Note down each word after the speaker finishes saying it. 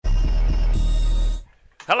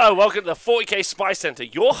Hello, welcome to the 40k Spy Center,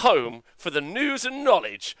 your home for the news and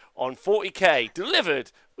knowledge on 40k,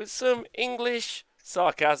 delivered with some English,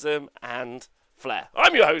 sarcasm, and flair.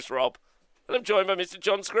 I'm your host, Rob, and I'm joined by Mr.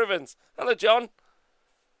 John Scrivens. Hello, John.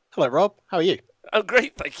 Hello, Rob. How are you? I'm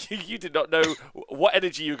great, thank you. You did not know what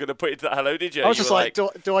energy you were going to put into that hello, did you? I was just like,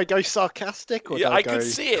 do I go sarcastic or do I go could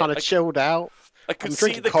see it. kind of chilled out? I could I'm see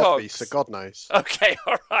drinking the coffee, cogs. so God knows. Okay,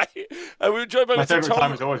 all right. We're joined by My Mr. favourite Tom.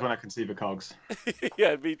 time is always when I can see the cogs.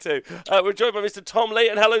 Yeah, me too. We're joined by Mr. Tom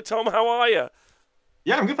Layton. Hello, Tom. How are you?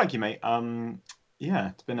 Yeah, I'm good, thank you, mate. Yeah,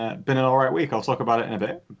 it's been an all right week. I'll talk about it in a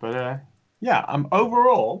bit, but yeah,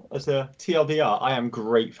 overall as a TLDR, I am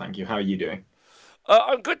great, thank you. How are you doing?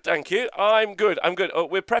 I'm good, thank you. I'm good.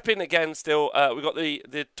 We're prepping again still. We've got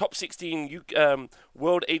the top 16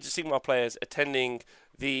 World Age of Sigmar players attending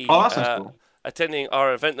the Cool. attending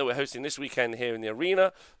our event that we're hosting this weekend here in the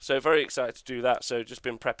arena. So very excited to do that. So just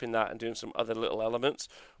been prepping that and doing some other little elements,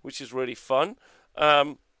 which is really fun.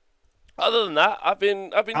 Other than that, I've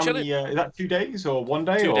been chilling. Is that 2 days or 1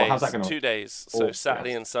 day? 2 or days. How's that going to 2 days. So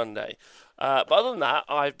Saturday and Sunday. But other than that,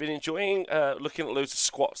 I've been enjoying looking at loads of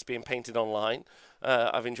squats being painted online.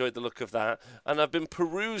 I've enjoyed the look of that, and I've been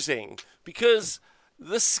perusing because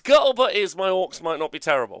the scuttlebutt is my orcs might not be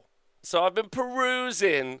terrible. So I've been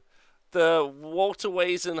perusing the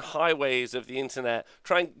waterways and highways of the internet,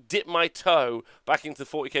 trying to dip my toe back into the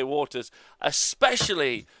 40k waters,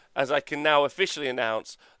 especially as I can now officially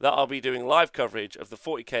announce that I'll be doing live coverage of the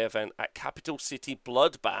 40k event at Capital City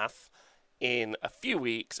Bloodbath in a few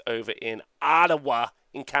weeks over in Ottawa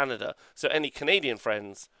in Canada. So any Canadian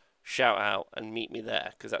friends, shout out and meet me there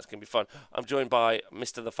because that's going to be fun. I'm joined by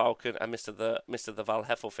Mr. the Falcon and Mr. the Val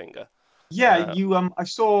Heffelfinger. Yeah, I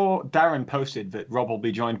saw Darren posted that Rob will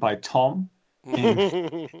be joined by Tom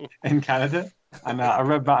in Canada, and I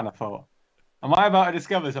read that and I thought, am I about to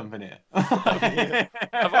discover something here?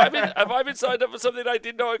 Have I been signed up for something I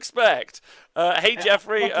did not expect? Hey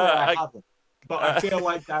Jeffrey, I haven't, but I feel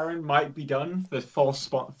like Darren might be done for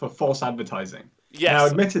false advertising. Yes. Now,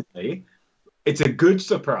 admittedly, it's a good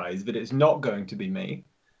surprise that it's not going to be me,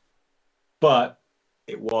 but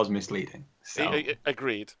it was misleading. So.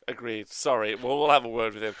 Agreed. Sorry, we'll have a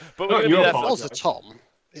word with him. But No, we're going to be there. It was a Tom.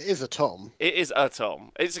 It is a Tom. It is a Tom.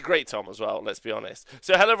 It's a great Tom as well, let's be honest.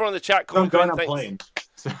 So hello everyone in the chat. I'm going on plane.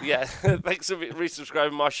 Yeah, thanks for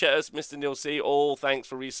resubscribing. Marchettas, Mr. Neil C, all thanks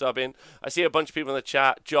for resubbing. I see a bunch of people in the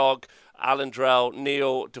chat. Jog, Alan Drell,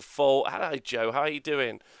 Neil, Default. Hello, Joe. How are you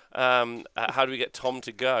doing? How do we get Tom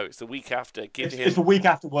to go? It's the week after. It's the week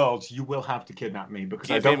after Worlds. You will have to kidnap me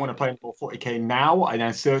because I don't want to play any more 40k now, and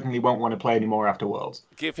I certainly won't want to play any more after Worlds.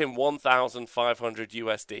 Give him 1,500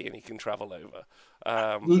 USD and he can travel over.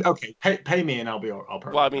 Okay, pay me and I'll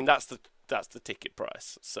probably. Well, I mean that's the ticket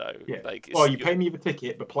price. So yeah. like, well, you pay me the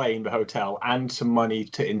ticket, the plane, the hotel, and some money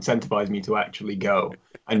to incentivize me to actually go,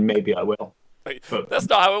 and maybe I will. But that's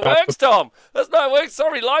not how it works, Tom. That's not how it works.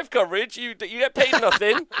 Sorry, live coverage. You get paid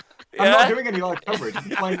nothing. I'm not doing any live coverage.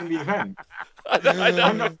 I'm playing in the event. I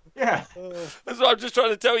know. Yeah. That's what I'm just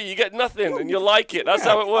trying to tell you. You get nothing, and you like it. That's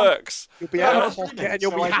how it works. You'll be out of pocket, and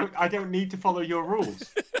you'll be happy. I don't need to follow your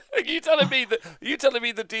rules. You telling me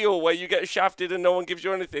the deal where you get shafted and no one gives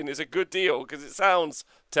you anything is a good deal because it sounds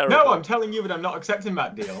terrible. No, I'm telling you that I'm not accepting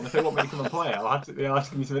that deal. And if they want me to come and play, I'll have to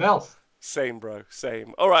give me something else. Same, bro.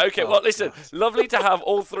 Same. All right. Okay. Well, listen. Lovely to have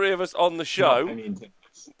all three of us on the show. Thanks.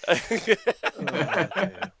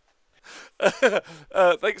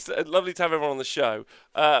 Lovely to have everyone on the show.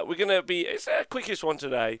 We're going to be. It's a quickish one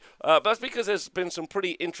today, but that's because there's been some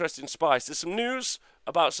pretty interesting spice. There's some news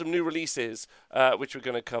about some new releases, which we're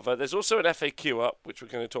going to cover. There's also an FAQ up, which we're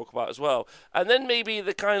going to talk about as well, and then maybe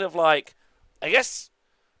the kind of like, I guess,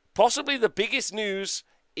 possibly the biggest news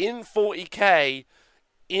in 40k.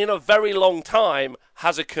 In a very long time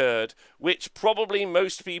has occurred, which probably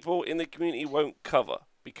most people in the community won't cover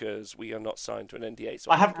because we are not signed to an NDA.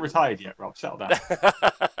 So I haven't retired yet, Rob. Settle down.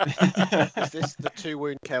 Is this the 2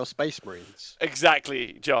 Wound Chaos Space Marines?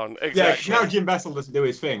 Exactly, John. Exactly. Yeah, now Jim Bessel doesn't do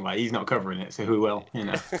his thing. Like he's not covering it, so who will? You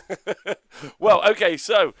know. Well, okay.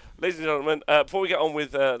 So, ladies and gentlemen, before we get on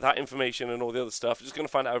with that information and all the other stuff, I'm just going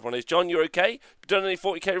to find out everyone is. John, you're okay? Done any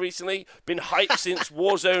 40k recently? Been hyped since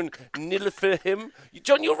Warzone Nilfheim?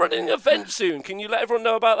 John, you're running an event soon. Can you let everyone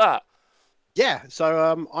know about that? Yeah,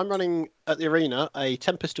 so I'm running at the arena a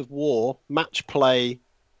Tempest of War match play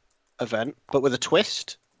event, but with a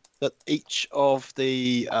twist that each of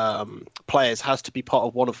the players has to be part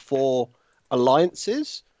of one of 4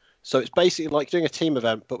 alliances. So it's basically like doing a team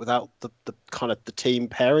event, but without the kind of the team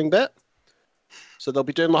pairing bit. So they'll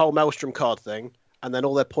be doing the whole Maelstrom card thing, and then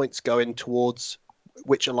all their points go in towards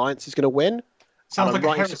which alliance is going to win. Sounds like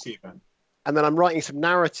a heresy event. and then I'm writing some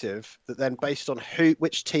narrative that then, based on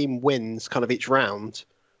which team wins, kind of each round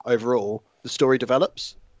overall, the story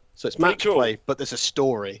develops. So it's Pretty match cool. play, but there's a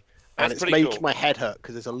story, and That's it's pretty making cool. my head hurt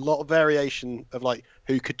because there's a lot of variation of like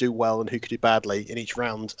who could do well and who could do badly in each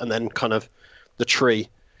round, and then kind of the tree.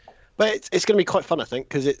 But it's going to be quite fun, I think,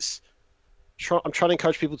 because I'm trying to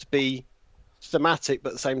encourage people to be thematic, but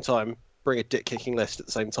at the same time bring a dick kicking list at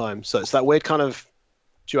the same time. So it's that weird kind of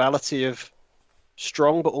duality of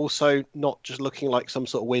strong, but also not just looking like some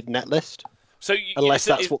sort of weird net list, So unless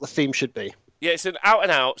that's what the theme should be. yeah, it's an out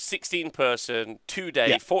and out 16-person 2-day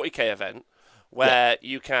Yeah. 40k event where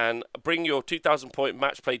you can bring your 2,000-point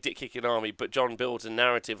match play dick kicking army, but John builds a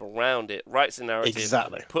narrative around it, writes a narrative,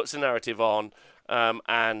 Exactly. puts a narrative on.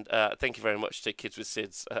 And thank you very much to Kids with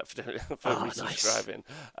SIDS for resubscribing.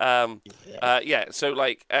 Yeah, so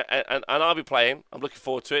like, and I'll be playing. I'm looking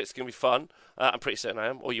forward to it. It's going to be fun. I'm pretty certain I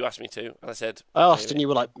am. Or you asked me to, and I said I asked, maybe. and you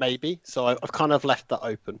were like, maybe. So I've kind of left that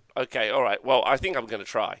open. Okay, all right. Well, I think I'm going to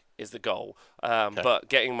try, is the goal. But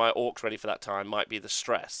getting my orcs ready for that time might be the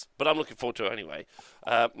stress. But I'm looking forward to it anyway.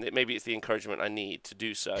 Maybe it's the encouragement I need to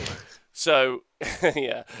do so. So,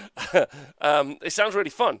 yeah. It sounds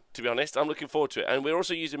really fun, to be honest. I'm looking forward to it. And we're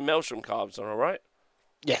also using Maelstrom cards, all right?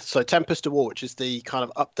 Yeah, so Tempest of War, which is the kind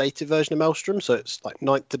of updated version of Maelstrom. So it's like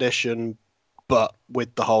 9th edition, but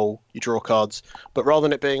with the whole, you draw cards. But rather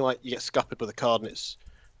than it being like you get scuppered with a card and it's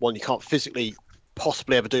one you can't physically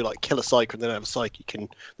possibly ever do, like kill a cycle and then have a cycle,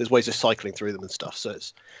 there's ways of cycling through them and stuff. So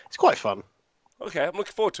it's quite fun. Okay, I'm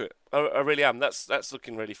looking forward to it. I really am. That's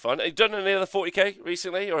looking really fun. Have you done any other 40k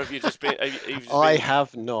recently, or have you just been? I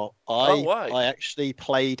have not. Why? I actually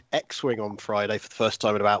played X-Wing on Friday for the first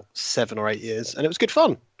time in about 7 or 8 years, and it was good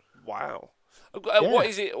fun. Wow. What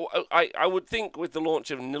is it? I would think with the launch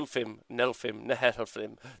of Nilfim,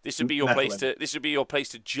 this would be your place to. This would be your place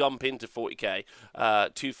to jump into 40k,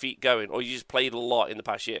 2 feet going, or you just played a lot in the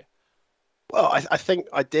past year. Well, I think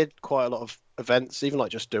I did quite a lot of events, even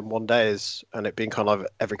like just doing one days, and it being kind of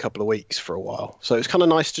every couple of weeks for a while. So it's kind of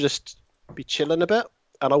nice to just be chilling a bit.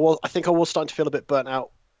 And I think I was starting to feel a bit burnt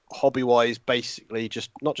out hobby-wise, basically,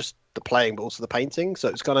 just not just the playing, but also the painting. So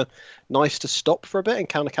it's kind of nice to stop for a bit and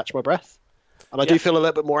kind of catch my breath. And I do feel a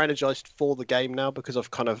little bit more energized for the game now because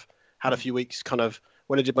I've kind of had a few weeks kind of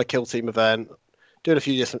when I did my Kill Team event, doing a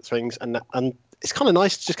few different things, and it's kind of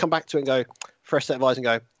nice to just come back to it and go, fresh set of eyes and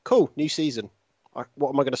go, cool, new season. What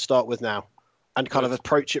am I going to start with now? And kind of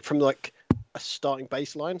approach it from like a starting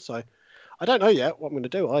baseline. So I don't know yet what I'm going to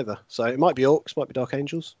do either. So it might be Orcs, might be Dark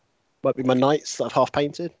Angels, might be my Knights that I've half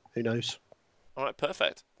painted. Who knows? All right,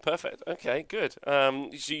 perfect. Okay, good. So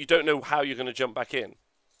you don't know how you're going to jump back in?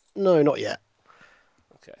 No, not yet.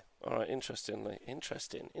 Okay. All right. Interesting.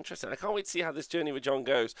 I can't wait to see how this journey with John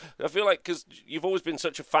goes. I feel like because you've always been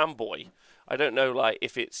such a fanboy, I don't know, like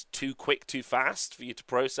if it's too quick, too fast for you to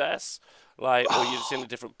process, like, or you're just in a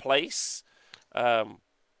different place.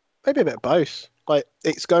 Maybe a bit of both. Like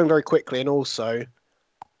it's going very quickly, and also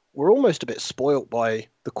we're almost a bit spoilt by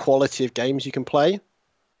the quality of games you can play.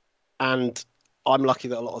 And I'm lucky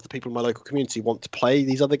that a lot of the people in my local community want to play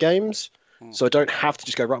these other games. So I don't have to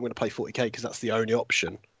just go, right, I'm going to play 40k because that's the only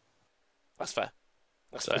option. That's fair.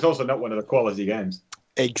 It's also not one of the quality games.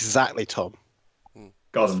 Exactly, Tom.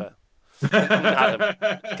 Got him. Fair.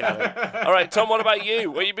 Got him. All right, Tom, what about you?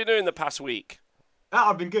 What have you been doing the past week?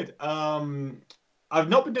 I've been good. I've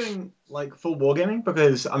not been doing like full wargaming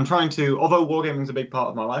because I'm trying to, although wargaming is a big part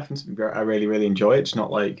of my life and something I really, really enjoy, it's not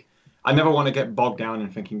like, I never want to get bogged down in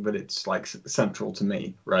thinking that it's like central to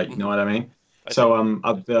me, right? You know what I mean? So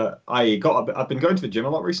I've been going to the gym a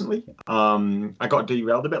lot recently. I got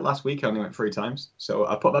derailed a bit last week. I only went 3 times, so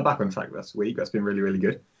I put that back on track this week. That's been really, really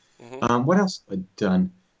good. What else have I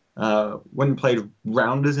done? Went and played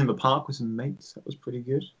rounders in the park with some mates. That was pretty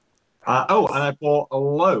good. And I bought a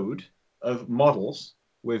load of models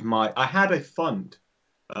with my. I had a fund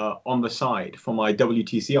on the side for my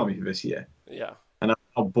WTC army for this year. Yeah. And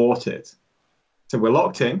I bought it. So we're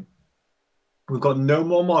locked in. We've got no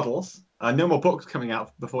more models. No more books coming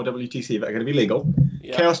out before WTC that are going to be legal.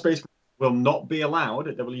 Yeah. Chaos Space will not be allowed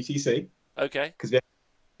at WTC. Okay.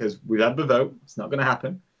 Because we've had the vote. It's not going to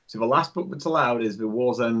happen. So the last book that's allowed is the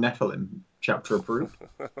Warzone Nephilim chapter approved.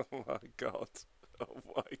 Oh my god.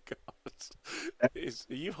 Are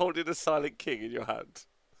you holding a Silent King in your hand?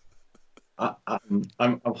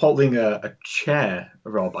 I'm holding a chair,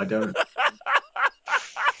 Rob. I don't.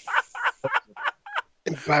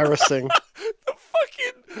 Embarrassing.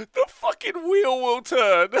 The fucking wheel will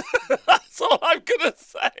turn. That's all I'm gonna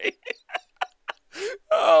say.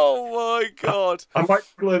 Oh my god. I might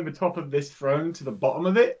glue the top of this throne to the bottom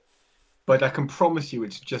of it. but I can promise you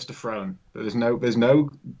it's just a throne. There's no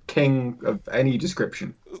king of any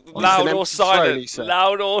description. Loud an or empty silent? throne, he said.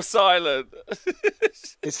 Loud or silent?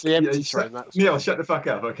 It's the empty throne. That's Neil, why. shut the fuck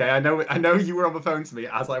up, okay? I know you were on the phone to me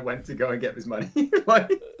as I went to go and get this money.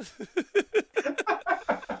 Like,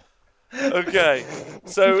 Okay,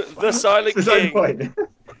 so the Silent there's no King. point.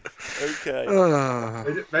 Okay.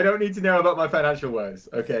 They don't need to know about my financial woes,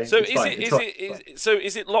 okay? So It's fine, it's fine, it's fine.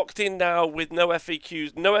 is it locked in now with no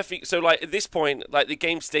FAQs? No FAQ. So like at this point, like the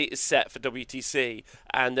game state is set for WTC,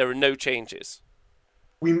 and there are no changes.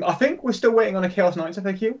 I think we're still waiting on a Chaos Knights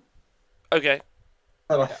FAQ, Okay.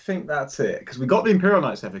 but I think that's it because we got the Imperial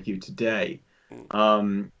Knights FAQ today.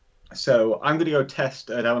 So I'm going to go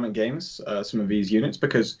test at Element Games some of these units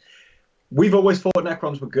because we've always thought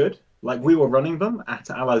Necrons were good. Like we were running them at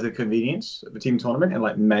Allies of Convenience at the team tournament in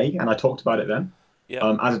like May, and I talked about it then.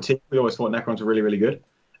 Yeah. As a team, we always thought Necrons were really, really good.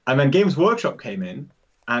 And then Games Workshop came in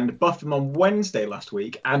and buffed them on Wednesday last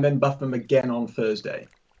week, and then buffed them again on Thursday.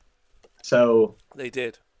 So They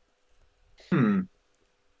did.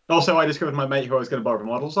 Also, I discovered my mate who I was going to borrow the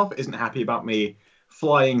models off isn't happy about me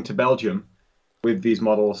flying to Belgium with these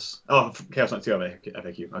models. Oh, Chaos Knights 2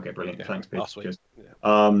 FAQ. Okay, brilliant. Yeah, Thanks, Pete. last week. Cheers.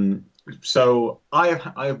 Yeah. So I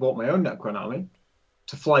have bought my own Necron army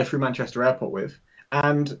to fly through Manchester Airport with,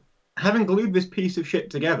 and having glued this piece of shit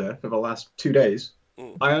together for the last 2 days,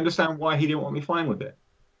 I understand why he didn't want me flying with it.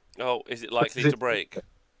 Oh, is it likely to break?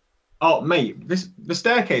 Oh, mate, the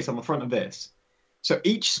staircase on the front of this. So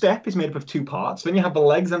each step is made up of 2 parts. Then you have the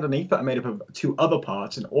legs underneath that are made up of 2 other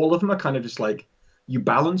parts, and all of them are kind of just like you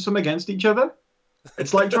balance them against each other.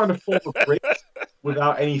 It's like trying to form a brick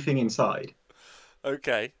without anything inside.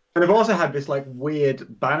 Okay. And I've also had this like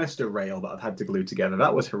weird banister rail that I've had to glue together.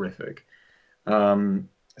 That was horrific.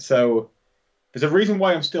 So there's a reason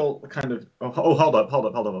why I'm still kind of hold up.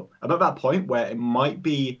 I'm at that point where it might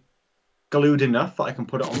be glued enough that I can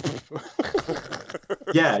put it on.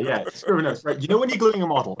 Yeah, screw enough, right? You know when you're gluing a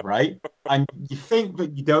model, right? And you think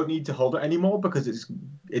that you don't need to hold it anymore because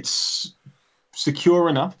it's secure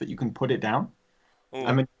enough that you can put it down. And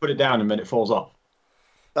then you put it down and then it falls off.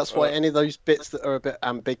 That's why any of those bits that are a bit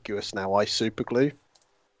ambiguous now, I super glue.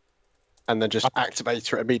 And then just activate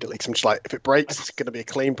it immediately. Because I'm just like, if it breaks, it's going to be a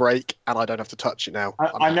clean break, and I don't have to touch it now.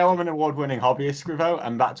 I know I'm an award-winning hobbyist, Scrivo,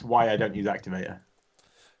 and that's why I don't use Activator.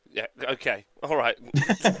 Yeah. Okay. All right.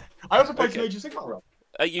 I also played some Age of Sigmar, Rob.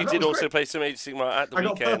 You did also play some Age of Sigmar at the I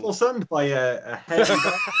got weekend. purple sunned by a heavy.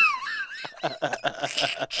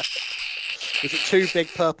 Is it 2 big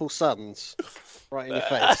purple suns right in your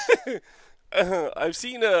face? I've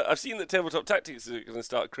seen that Tabletop Tactics is going to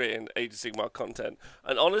start creating Age of Sigmar content,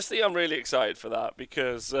 and honestly, I'm really excited for that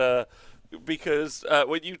because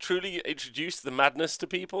when you truly introduce the madness to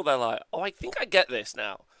people, they're like, "Oh, I think I get this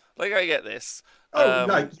now. Like, I get this."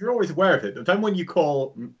 No, you're always aware of it. But then when you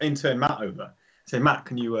call intern Matt over, say, "Matt,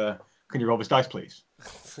 can you roll this dice, please?"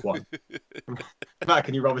 1. Matt,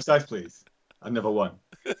 can you roll this dice, please? Another 1.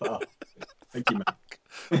 Oh, thank you, Matt.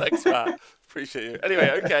 Thanks, Matt. Appreciate you.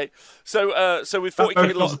 Anyway, okay. So with 40k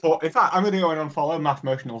Emotional support. In fact, I'm going to go and unfollow Math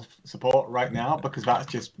Emotional Support right now because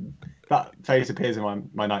that face appears in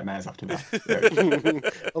my nightmares after that.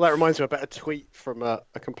 Well, that reminds me of a better tweet from a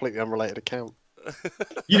completely unrelated account.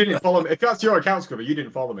 You didn't follow me. If that's your account, Scribber, you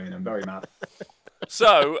didn't follow me, and I'm very mad.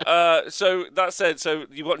 So that said, so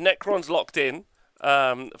you've got Necrons locked in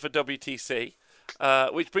for WTC,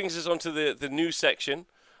 which brings us on to the news section.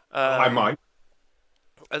 I might.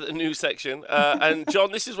 The news section, and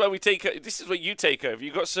John, this is where you take over.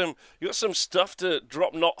 You got some stuff to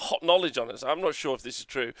drop hot knowledge on us. I'm not sure if this is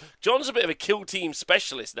true. John's a bit of a kill team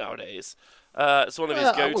specialist nowadays. It's one of his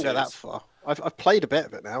go-tos. I won't go that far. I've played a bit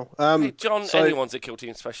of it now. Hey, John, anyone's a kill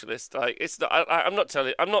team specialist. Like, it's not. I'm not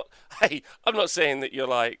telling. I'm not. Hey, I'm not saying that you're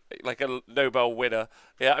like a Nobel winner.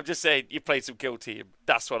 Yeah, I'm just saying you played some kill team.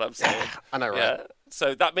 That's what I'm saying. I know, right? Yeah.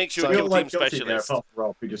 So that makes you a Kill kill team specialist. Apart from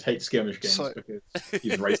Rob, who just hates skirmish games because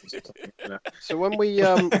he's racist or something. You know? So when we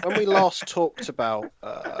last talked about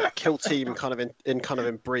kill team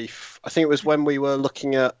in brief, I think it was when we were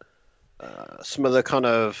looking at some of the kind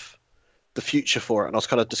of the future for it, and I was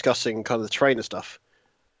kind of discussing kind of the trainer stuff.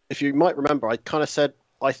 If you might remember, I kind of said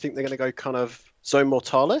I think they're going to go kind of Zone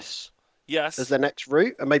Mortalis Yes. as their next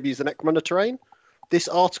route, and maybe use the Necromunda terrain. This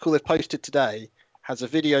article they've posted today has a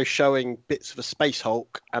video showing bits of a Space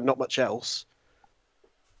Hulk and not much else,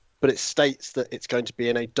 but it states that it's going to be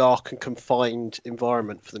in a dark and confined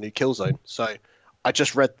environment for the new Killzone. So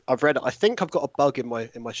I've read it. I think I've got a bug in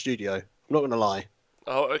my studio. I'm not going to lie.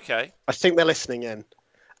 Oh, okay. I think they're listening in.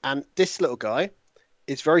 And this little guy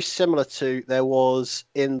is very similar to, there was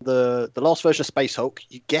in the last version of Space Hulk,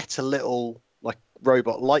 you get a little like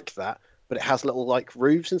robot like that, but it has little like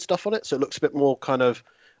roofs and stuff on it, so it looks a bit more kind of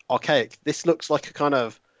archaic. This looks like a kind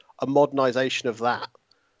of a modernization of that.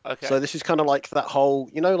 Okay. So this is kind of like that whole,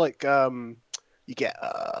 like you get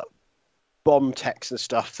bomb techs and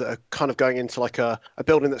stuff that are kind of going into like a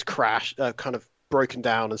building that's crashed, kind of broken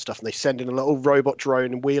down and stuff, and they send in a little robot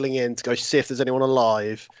drone and wheeling in to go see if there's anyone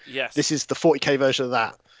alive. Yes. This is the 40k version of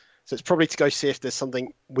that. So it's probably to go see if there's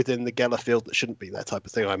something within the Geller field that shouldn't be there, type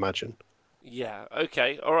of thing, I imagine. Yeah,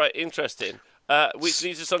 okay. All right, interesting. Which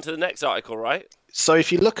leads us on to the next article, right? So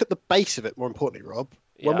if you look at the base of it, more importantly, Rob,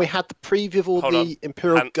 when we had the preview of all the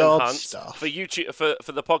Imperial Guard stuff... For YouTube,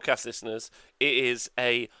 for the podcast listeners, it is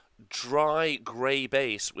a dry grey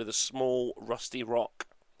base with a small rusty rock.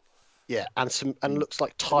 Yeah, and looks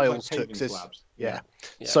like tiles like to exist. slabs. Yeah.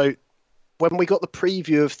 So when we got the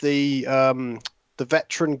preview of the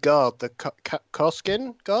veteran guard, the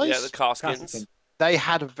Carskin guys, yeah, the Carskins, they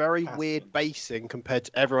had a very weird basing compared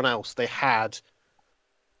to everyone else. They had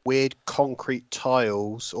weird concrete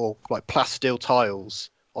tiles or like plasteel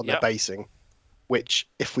tiles on their basing, which,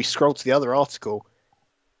 if we scroll to the other article,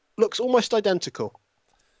 looks almost identical.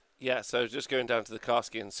 Yeah, so just going down to the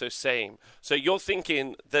Carskins, so same. So you're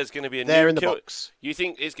thinking there's going to be a They're new in the box. You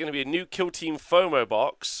think it's going to be a new Kill Team FOMO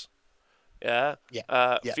box? Yeah. Yeah.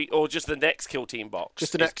 Or just the next Kill Team box?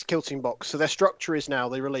 Just the next Kill Team box. So their structure is now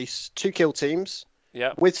they release 2 kill teams.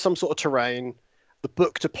 Yeah. With some sort of terrain. The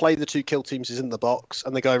book to play the 2 kill teams is in the box,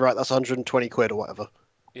 and they go, right, that's 120 quid or whatever.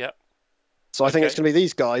 Yeah. So I think it's going to be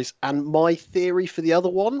these guys. And my theory for the other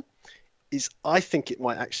one is I think it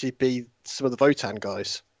might actually be some of the Votan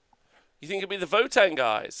guys. You think it'll be the Votan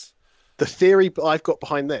guys? The theory I've got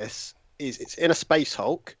behind this is it's in a Space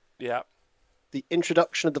Hulk. Yeah. The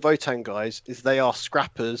introduction of the Votan guys is they are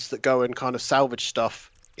scrappers that go and kind of salvage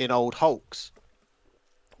stuff in old Hulks.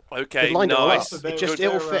 Okay, nice. It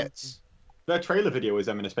all fits. Their trailer video is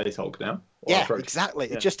them in a Space Hulk now. Yeah,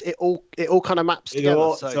 exactly. Yeah. It all kind of maps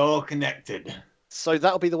together. It's all connected. So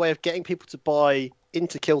that'll be the way of getting people to buy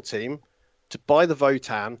into Kill Team, to buy the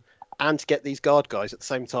Votan, and to get these guard guys at the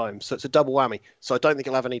same time. So it's a double whammy. So I don't think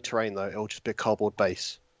it'll have any terrain, though. It'll just be a cardboard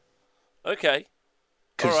base. Okay.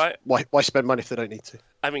 All right. Why spend money if they don't need to?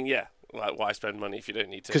 I mean, yeah. Like, why spend money if you don't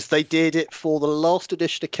need to? Because they did it for the last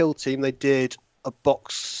edition of Kill Team. They did a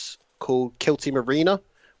box called Kill Team Arena,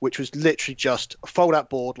 which was literally just a fold-out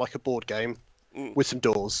board, like a board game, with some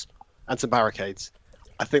doors and some barricades.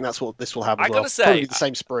 I think that's what this will have as well. Probably the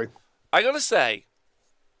same sprue. I gotta say,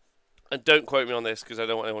 and don't quote me on this because I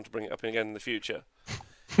don't want anyone to bring it up again in the future.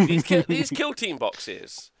 These Kill Team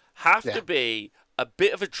boxes have to be a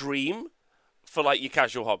bit of a dream for like your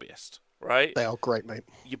casual hobbyist, right? They are great, mate.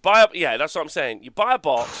 You buy up, yeah, that's what I'm saying. You buy a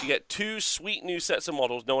box, you get 2 sweet new sets of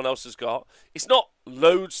models no one else has got. It's not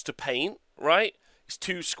loads to paint, right? It's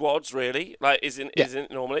 2 squads really, like isn't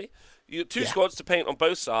normally. You 2 squads to paint on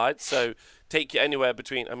both sides, so take you anywhere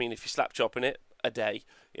between. I mean, if you're slap chopping it, a day.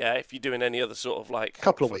 Yeah, if you're doing any other sort of like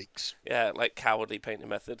couple of weeks. Yeah, like cowardly painting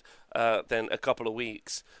method, then a couple of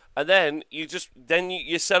weeks, and then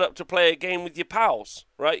you set up to play a game with your pals,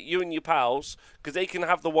 right? You and your pals, because they can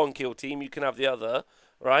have the 1 kill team, you can have the other,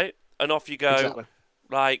 right? And off you go. Exactly.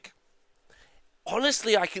 Like,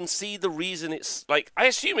 honestly, I can see the reason it's like. I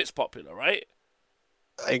assume it's popular, right?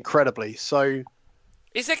 Incredibly so.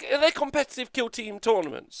 Are there competitive kill team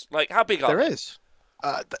tournaments? Like, how big are there? There is.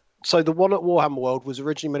 So the one at Warhammer World was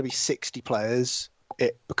originally meant to be 60 players.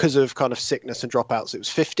 Because of kind of sickness and dropouts, it was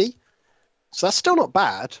 50. So that's still not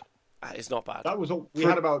bad. It's not bad. That was all. We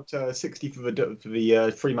had about 60 for the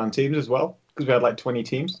 3-man teams as well, because we had like 20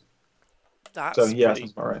 teams. That's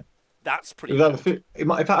that's all right. That's pretty. In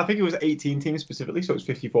fact, I think it was 18 teams specifically, so it was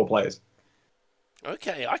 54 players.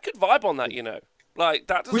 Okay, I could vibe on that, you know. Like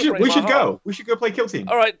that. We should go. We should go play Kill Team.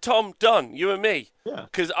 All right, Tom, done. You and me. Yeah.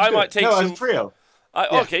 Because I might take some. As a trio.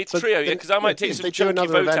 Okay, so trio. Yeah, because I might take some chunky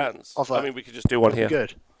Votans. I mean, we could just do one here.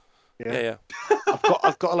 Good. Yeah.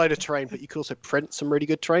 I've got a load of terrain, but you can also print some really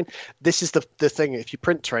good terrain. This is the thing. If you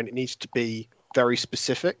print terrain, it needs to be very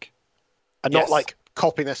specific, and not like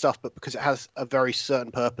copying their stuff, but because it has a very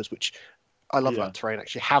certain purpose. Which I love about terrain.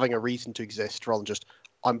 Actually, having a reason to exist rather than just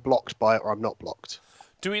I'm blocked by it or I'm not blocked.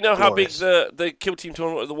 Do we know how big the Kill Team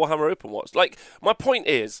tournament at the Warhammer Open was? Like, my point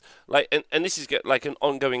is, like, and this is like an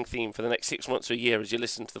ongoing theme for the next 6 months or a year as you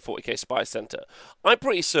listen to the 40k Spy Center. I'm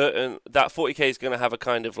pretty certain that 40k is going to have a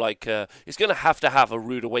kind of like, it's going to have a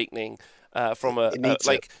rude awakening from It needs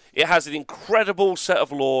like it has an incredible set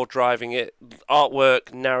of lore driving it,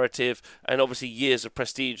 artwork, narrative, and obviously years of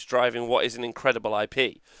prestige driving what is an incredible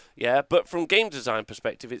IP. Yeah, but from game design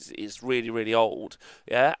perspective, it's really really old.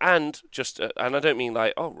 Yeah, and and I don't mean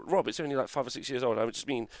like, oh Rob, it's only like 5 or 6 years old. I just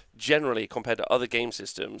mean generally compared to other game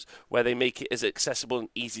systems where they make it as accessible and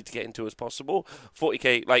easy to get into as possible.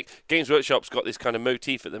 40k, like Games Workshop's got this kind of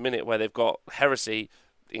motif at the minute where they've got Heresy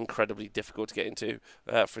incredibly difficult to get into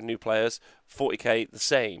for new players. 40k the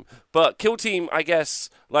same, but Kill Team I guess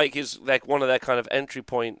like is like one of their kind of entry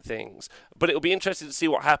point things. But it'll be interesting to see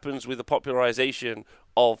what happens with the popularization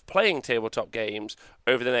of playing tabletop games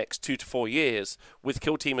over the next 2 to 4 years, with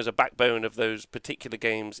Kill Team as a backbone of those particular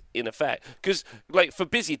games in effect. Because like for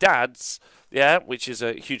busy dads, yeah, which is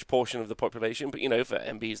a huge portion of the population, but you know, for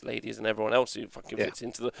MBs, ladies, and everyone else who fucking fits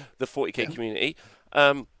into the 40k community,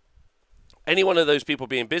 any one of those people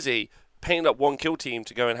being busy, painting up one Kill Team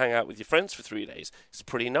to go and hang out with your friends for 3 days, it's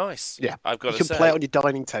pretty nice. Yeah, I've got to you say. can play it on your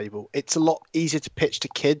dining table. It's a lot easier to pitch to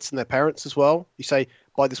kids and their parents as well. You say,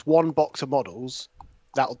 buy this one box of models,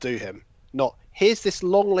 that'll do him. Not, here's this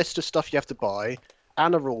long list of stuff you have to buy,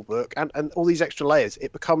 and a rule book, and all these extra layers.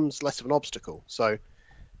 It becomes less of an obstacle. So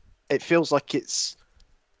it feels like it's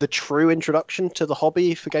the true introduction to the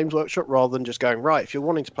hobby for Games Workshop, rather than just going, right, if you're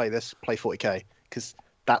wanting to play this, play 40k, because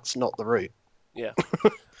that's not the route. Yeah.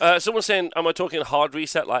 Someone's saying, am I talking hard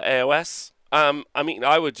reset like AOS? I mean,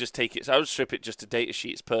 I would just take it. So I would strip it just to data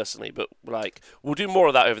sheets personally, but like we'll do more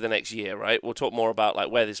of that over the next year, right? We'll talk more about like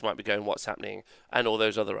where this might be going, what's happening, and all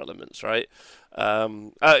those other elements, right?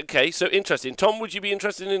 Okay, so interesting. Tom, would you be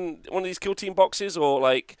interested in one of these Kill Team boxes, or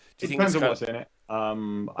like do you think depends it's on what's in it?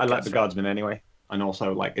 I like the Guardsman anyway, and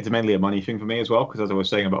also like it's mainly a money thing for me as well, because as I was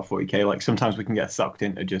saying about 40k, like sometimes we can get sucked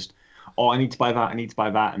into just, oh, I need to buy that, I need to buy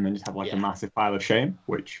that, and then just have like a massive pile of shame,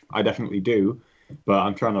 which I definitely do. But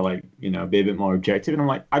I'm trying to like, you know, be a bit more objective, and I'm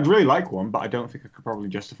like, I'd really like one, but I don't think I could probably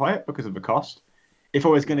justify it because of the cost. If I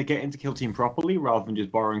was going to get into Kill Team properly, rather than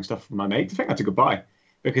just borrowing stuff from my mates, I think that's a good buy,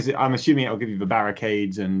 because I'm assuming it'll give you the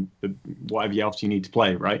barricades and the whatever else you need to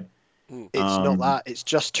play, right? It's not that. It's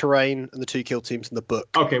just terrain and the 2 Kill Teams in the book.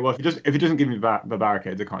 Okay, well, if it doesn't give me the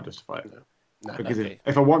barricades, I can't justify it. No. Because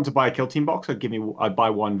if I want to buy a Kill Team box, I'd buy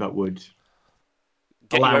one that would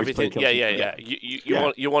get you allow everything. Yeah.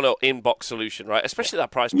 You want an in-box solution, right? Especially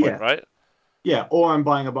that price point, right? Yeah, or I'm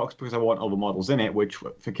buying a box because I want all the models in it, which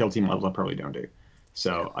for Kill Team models I probably don't do.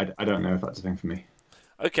 So I don't know if that's a thing for me.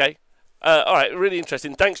 Okay. All right, really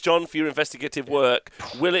interesting. Thanks, John, for your investigative work.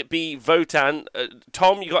 Will it be Votan?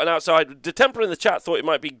 Tom, you got an outside. The Templar in the chat thought it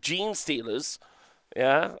might be Gene Stealers.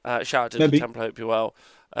 Yeah, shout out to the Templar, hope you're well.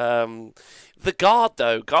 The Guard,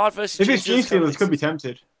 though. Guard versus If it's Gene Stealers, could be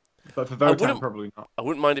tempted. But for Votan, probably not. I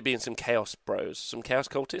wouldn't mind it being some Chaos Bros. Some Chaos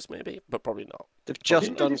Cultists, maybe, but probably not. They've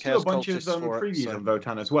just done Chaos a bunch Cultists of previews on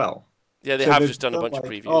Votan as well. Yeah, they have just done a bunch of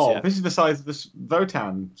previews. Oh, this is the size of this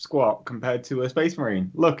Votan squat compared to a Space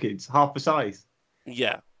Marine. Look, it's half the size.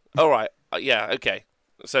 Yeah. All right. Yeah. Okay.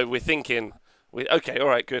 So we're thinking. Okay. All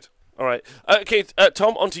right. Good. All right. Okay,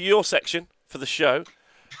 Tom. Onto your section for the show.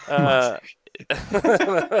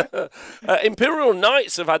 Imperial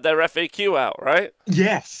Knights have had their FAQ out, right?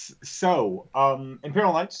 Yes. So,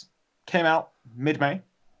 Imperial Knights came out mid-May,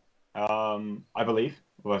 I believe.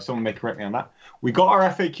 Well, someone may correct me on that. We got our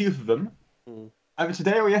FAQ for them either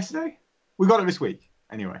today or yesterday. We got it this week,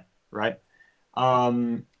 anyway, right?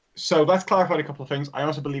 So that's clarified a couple of things. I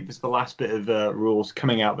also believe it's the last bit of rules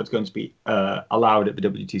coming out that's going to be allowed at the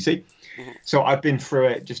WTC. So I've been through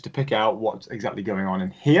it just to pick out what's exactly going on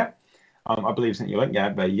in here. I believe it's in your link. Yeah,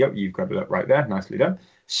 there you go. You've grabbed it up right there. Nicely done.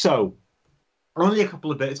 So only a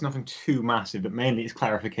couple of bits, nothing too massive, but mainly it's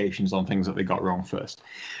clarifications on things that they got wrong first.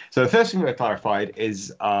 So the first thing that I clarified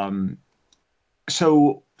is,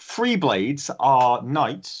 so free blades are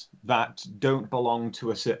knights that don't belong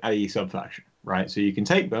to a subfaction, right? So you can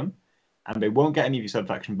take them, and they won't get any of your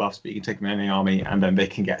subfaction buffs, but you can take them in the army, and then they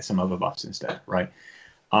can get some other buffs instead, right?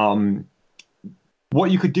 What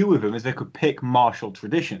you could do with them is they could pick martial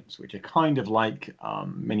traditions, which are kind of like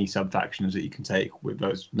mini subfactions that you can take with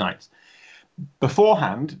those knights.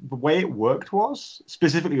 Beforehand, the way it worked was,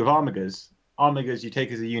 specifically with Armigers you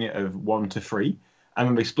take as a unit of 1 to 3, and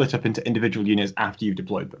then they split up into individual units after you've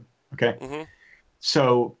deployed them. Okay?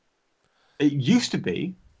 So it used to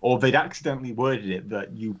be, or they'd accidentally worded it,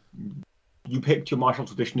 that you picked your martial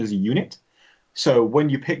tradition as a unit. So when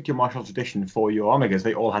you picked your martial tradition for your Armigers,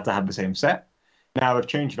 they all had to have the same set. Now they've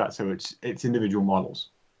changed that so it's individual models.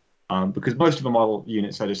 Because most of the model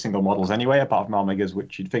units are just single models anyway, apart from Armigers,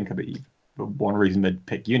 which you'd think of it for one reason they'd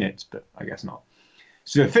pick units, but I guess not.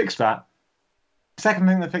 So they fixed that. Second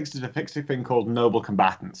thing they fixed is they fixed a thing called Noble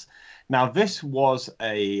Combatants. Now, this was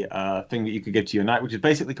a thing that you could give to your knight, which is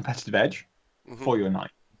basically competitive edge Hmm. for your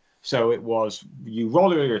knight. So it was you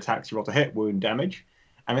roll all your attacks, you roll to hit, wound, damage,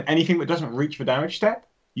 and then anything that doesn't reach the damage step,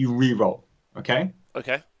 you re-roll. Okay?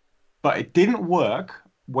 Okay. But it didn't work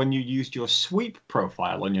when you used your sweep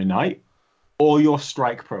profile on your knight or your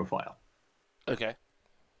strike profile. Okay.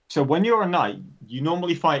 So when you're a knight, you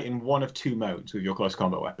normally fight in one of two modes with your close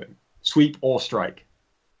combat weapon, sweep or strike.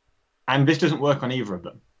 And this doesn't work on either of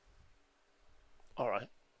them. All right.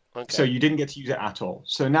 So Okay. you didn't get to use it at all.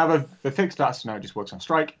 So now they've fixed that, so now it just works on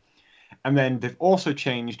strike. And then they've also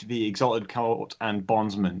changed the Exalted Court and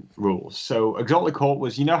Bondsman rules. So Exalted Court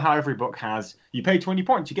was, you know how every book has, you pay 20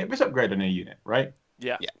 points, you get this upgrade on a unit, right?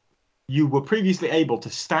 Yeah. Yeah. You were previously able to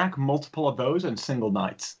stack multiple of those on single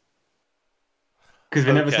knights. Because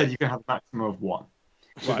they never said Okay. you can have a maximum of one.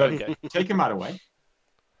 So Right. they've Okay. taken that away.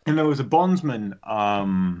 And there was a Bondsman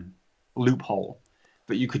loophole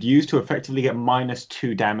that you could use to effectively get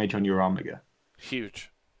 -2 damage on your Omega. Huge.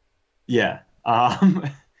 Yeah.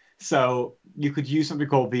 So you could use something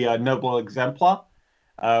called the Noble Exemplar,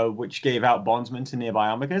 which gave out bondsmen to nearby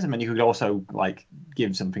Omegas, and then you could also like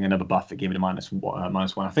give something another buff that gave it a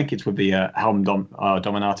 -1. I think it's with the Helm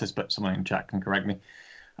Dominatus, but someone in chat can correct me.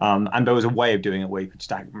 And there was a way of doing it where you could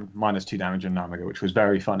stack -2 damage on an Omega, which was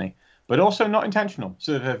very funny, but also not intentional.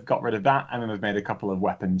 So they've got rid of that, and then they've made a couple of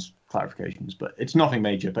weapons clarifications, but it's nothing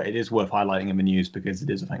major. But it is worth highlighting in the news because it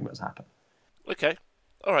is a thing that's happened. Okay.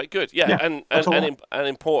 All right. Good. Yeah. Yeah, And that's and all. and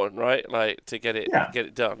important, right? Like to Yeah, get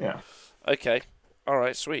it done. yeah. Okay. All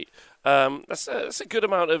right. Sweet. That's a good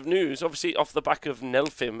amount of news. Obviously, off the back of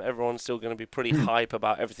Nelfim, everyone's still going to be pretty hype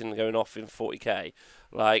about everything going off in 40k.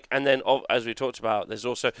 Like, and then as we talked about, there's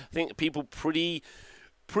also I think people pretty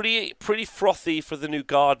frothy for the new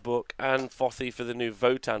Guard book and frothy for the new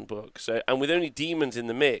Votan book. So, and with only demons in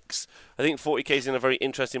the mix, I think 40k is in a very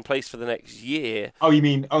interesting place for the next year. Oh, you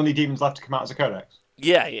mean only demons left to come out as a codex?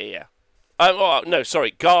 Yeah, yeah, yeah. Oh, no,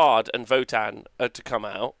 sorry. Guard and Votan are to come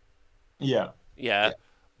out. Yeah. Yeah. Yeah.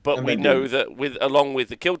 But And we then know demons. that along with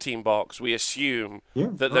the Kill Team box, we assume Yeah,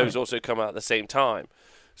 that those right. also come out at the same time.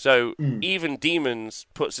 So Mm. even Demons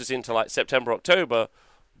puts us into like September, October.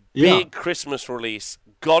 Yeah. Big Christmas release.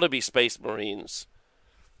 Gotta be Space Marines.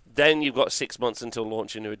 Then you've got 6 months until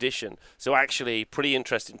launch a new edition. So actually, pretty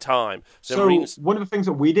interesting time. So So Marines. one of the things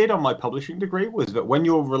that we did on my publishing degree was that when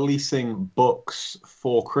you're releasing books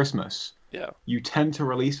for Christmas, Yeah. you tend to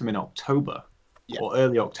release them in October Yeah. or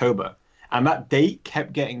early October, and that date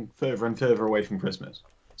kept getting further and further away from Christmas.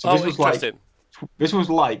 So Oh, this was like interesting.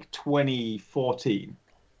 2014,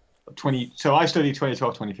 20. So I studied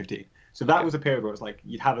 2012, 2015. So that was a period where it was like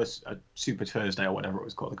you'd have a Super Thursday or whatever it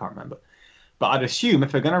was called. I can't remember. But I'd assume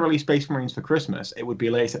if they're going to release Space Marines for Christmas, it would be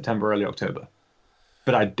late September, early October.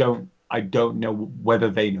 But I don't know whether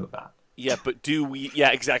they know that. Yeah, but do we?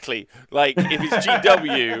 Yeah, exactly. Like, if it's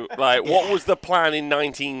GW, like, what was the plan in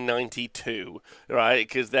 1992, right?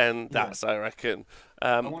 Because then that's, I reckon.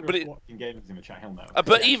 I wonder But if it, Watching Gaming's in the chat, he'll know.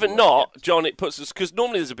 but even not, John, it puts us because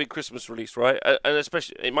normally there's a big Christmas release, right? And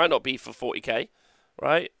especially it might not be for 40k,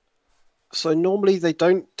 right? So normally they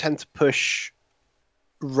don't tend to push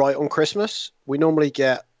right on Christmas. We normally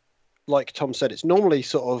get, like Tom said, it's normally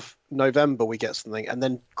sort of November we get something, and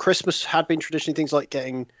then Christmas had been traditionally things like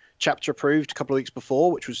getting chapter approved a couple of weeks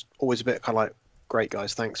before, which was always a bit kind of like, great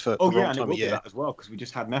guys, thanks for Oh the yeah, wrong and it time will of be year. that as well because we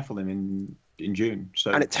just had Nephilim in June.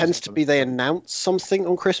 So And it tends to be they announce something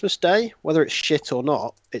on Christmas Day, whether it's shit or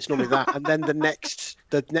not. It's normally that, and then the next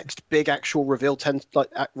big actual reveal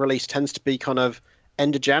release tends to be kind of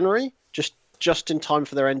end of January, just in time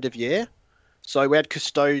for their end of year. So we had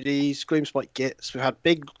Custodes, Gloomspite Gits. We've had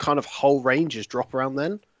big kind of whole ranges drop around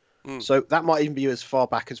then. Mm. So that might even be as far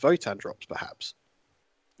back as Votan drops, perhaps,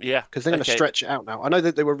 Yeah, because they're going to okay. stretch it out now. I know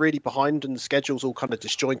that they were really behind and the schedule's all kind of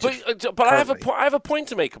disjointed. But I have currently. I have a point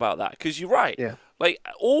to make about that because you're right. Yeah. Like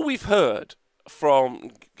all we've heard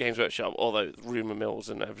from Games Workshop, although rumor mills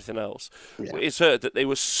and everything else, Yeah. is heard that they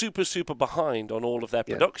were super behind on all of their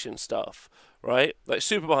Yeah. production stuff. Right, like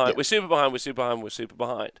super behind. Yeah. We're super behind. We're super behind. We're super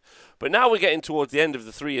behind. But now we're getting towards the end of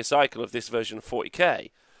the 3-year cycle of this version of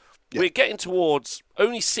 40k. Yeah. We're getting towards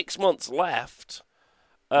only 6 months left.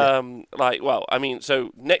 Like, well, I mean,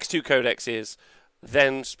 so next two codexes,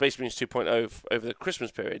 then Space Marines 2.0 over the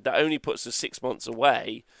Christmas period. That only puts us 6 months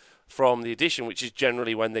away from the edition, which is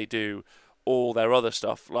generally when they do all their other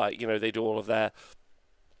stuff. Like, you know, they do all of their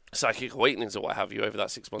Psychic Awakenings or what have you over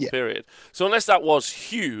that 6 month Yeah. period. So unless that was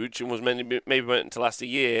huge and was maybe meant to last a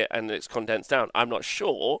year and it's condensed down, I'm not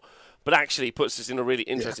sure. But actually puts us in a really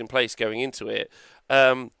interesting place going into it.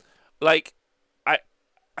 Like,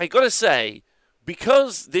 I gotta say,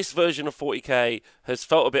 because this version of 40k has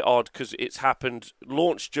felt a bit odd because it's happened,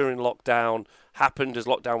 launched during lockdown, happened as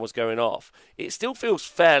lockdown was going off, it still feels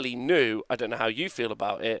fairly new. I don't know how you feel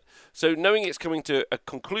about it. So knowing it's coming to a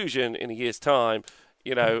conclusion in a year's time,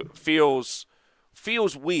 feels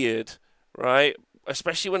weird, right?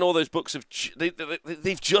 Especially when all those books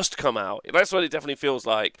they've just come out. That's what it definitely feels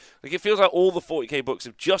like. Like, it feels like all the 40k books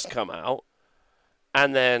have just come out,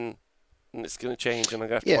 and then it's going to change, and I'm going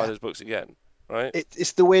to have to buy those books again. Right?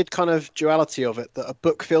 It's the weird kind of duality of it, that a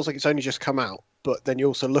book feels like it's only just come out, but then you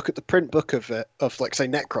also look at the print book of it, of like, say,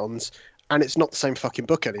 Necrons, and it's not the same fucking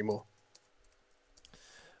book anymore.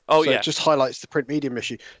 So it just highlights the print medium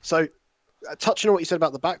issue. So, touching on what you said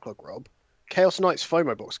about the backlog, Rob, Chaos Knight's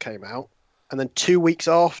FOMO box came out, and then 2 weeks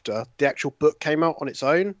after, the actual book came out on its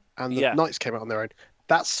own, and the Knights came out on their own.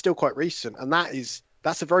 That's still quite recent, and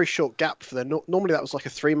that's a very short gap for them. Normally, that was like a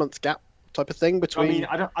 3-month gap type of thing between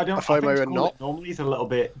I don't a FOMO and not. Normally, it's a little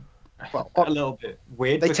bit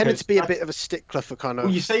weird. They tended to be a bit of a stickler for kind of.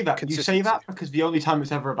 Well, you say that because the only time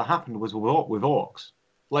it's ever happened was with Orcs.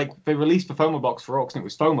 Like, they released the FOMO box for Orcs, and it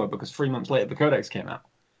was FOMO because 3 months later the Codex came out.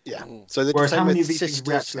 Yeah. So the whereas same how many with of these things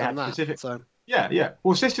Sisters had and that. specific? So. Yeah.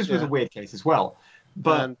 Well, Sisters was a weird case as well.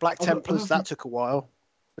 But and Black Templars, that took a while.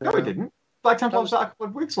 No, it didn't. Black Templars was out a couple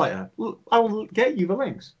of weeks later. I will get you the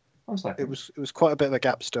links. One second. It was quite a bit of a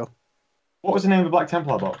gap still. What was the name of the Black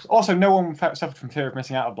Templar box? Also, no one suffered from fear of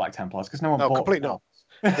missing out on Black Templars because no one bought completely them.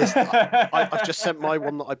 not. I've just sent my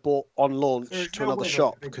one that I bought on launch to another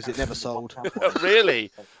shop because it never sold.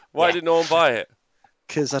 Really? Why did no one buy it?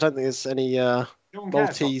 Because I don't think there's any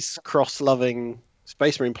Maltese cross-loving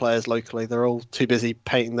Space Marine players locally. They're all too busy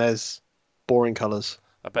painting theirs boring colours.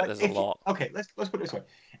 I bet there's a lot. Okay, let's put it this way.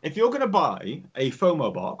 If you're going to buy a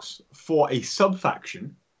FOMO box for a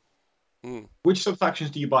sub-faction, which sub-factions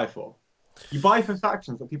do you buy for? You buy for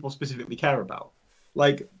factions that people specifically care about.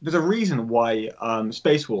 Like, there's a reason why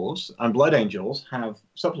Space Wolves and Blood Angels have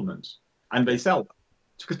supplements, and they sell them.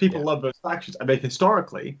 It's because people love those factions, and they've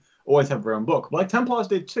historically always have their own book. Black Templars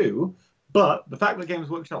did too, but the fact that Games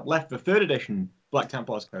Workshop left the 3rd edition Black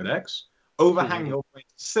Templars Codex overhanging all the way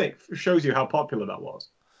to 6th shows you how popular that was.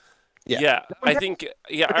 I think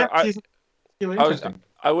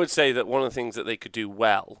I would say that one of the things that they could do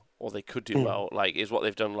well, like, is what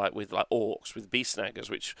they've done, like, with like Orcs, with Beast Snaggers,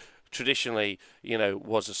 which traditionally,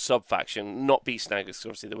 was a sub-faction, not Beast Snaggers, because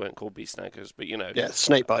obviously they weren't called Beast Snaggers, but,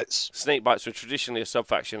 Snake Bites. Snake Bites were traditionally a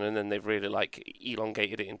sub-faction, and then they've really, like,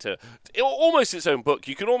 elongated it into almost its own book.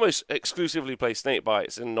 You can almost exclusively play Snake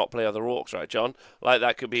Bites and not play other Orcs, right, John? Like,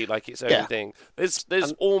 that could be, like, its own thing.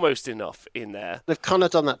 There's almost enough in there. They've kind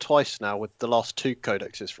of done that twice now with the last 2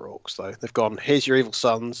 codexes for Orcs, though. They've gone, here's your Evil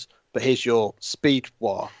Sons, but here's your Speed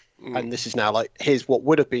War. And this is now, like, here's what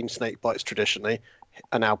would have been Snake Bites traditionally,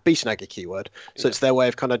 and now Beast Snagger keyword. So it's their way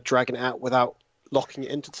of kind of dragging it out without locking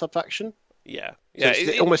it into the sub-faction. Yeah. So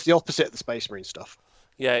it's almost the opposite of the Space Marine stuff.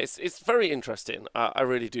 Yeah, it's very interesting. I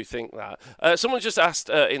really do think that. Someone just asked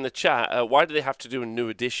in the chat, why do they have to do a new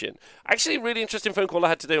edition? Actually, a really interesting phone call I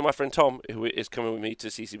had today with my friend Tom, who is coming with me to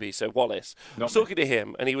CCB, so Wallace. I was talking to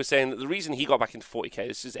him, and he was saying that the reason he got back into 40k,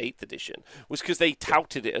 this is 8th edition, was because they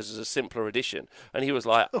touted it as a simpler edition. And he was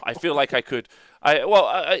like, I feel like I could...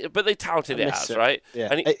 but they touted it as, right? Yeah,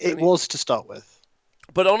 and it was to start with.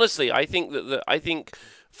 But honestly, I think that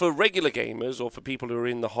for regular gamers or for people who are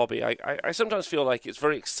in the hobby, I sometimes feel like it's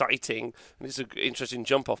very exciting and it's an interesting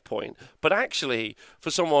jump-off point. But actually,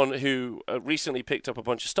 for someone who recently picked up a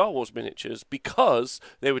bunch of Star Wars miniatures because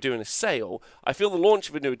they were doing a sale, I feel the launch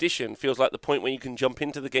of a new edition feels like the point where you can jump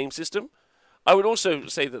into the game system. I would also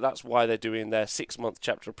say that that's why they're doing their 6-month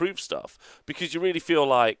chapter-approved stuff, because you really feel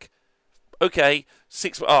like, okay,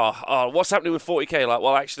 what's happening with 40k? Like,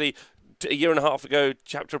 well, actually... a year and a half ago,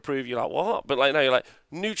 chapter approved, you're like, what? But like now you're like,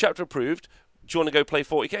 new chapter approved, do you want to go play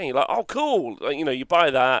 40k? And you're like, oh, cool. Like, you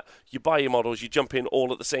buy that, you buy your models, you jump in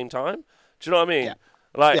all at the same time. Do you know what I mean? Yeah.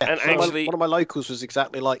 And actually... One of my locals was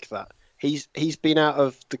exactly like that. He's been out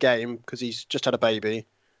of the game because he's just had a baby,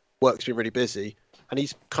 work's been really busy, and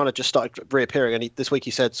he's kind of just started reappearing. And this week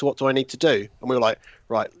he said, so what do I need to do? And we were like,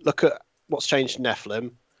 right, look at what's changed in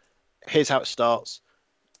Nephilim. Here's how it starts.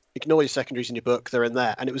 Ignore your secondaries in your book, they're in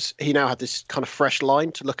there. And he now had this kind of fresh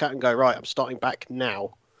line to look at and go, right, I'm starting back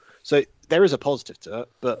now. So there is a positive to it,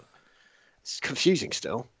 but it's confusing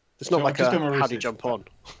still. It's not like how do you jump on?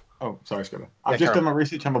 Oh, sorry, Skipper. I've just done my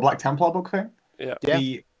research on the Black Templar book thing. Yeah.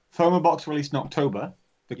 The FOMO box released in October.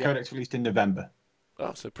 The Codex released in November.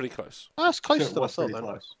 Oh, so pretty close. Oh, that's close to what I thought then.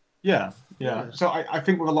 Close. Yeah. So I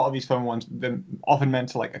think with a lot of these FOMO ones, they're often meant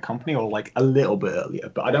to like accompany or like a little bit earlier,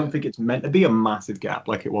 but I don't think it's meant to be a massive gap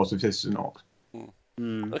like it was with Sisters and Orcs.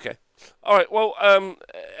 Okay. All right. Well.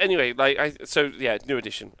 Anyway, new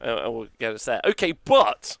edition. I will get us there. Okay,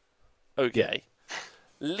 but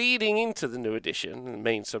leading into the new edition, the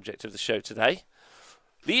main subject of the show today.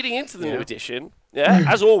 Leading into the new edition,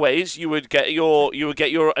 as always, you would get your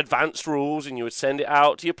advanced rules and you would send it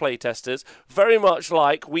out to your playtesters, very much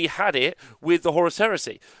like we had it with the Horus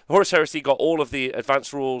Heresy. The Horus Heresy got all of the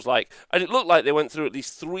advanced rules, and it looked like they went through at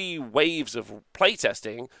least 3 waves of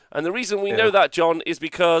playtesting. And the reason we know that, John, is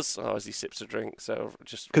because as he sips a drink, so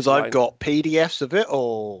just because I've got PDFs of it,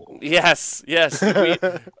 or yes,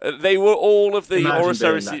 they were all of the Horus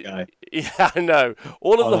Heresy. Yeah, I know.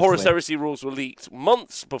 All of the Horus Heresy rules were leaked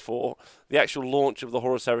months before the actual launch of the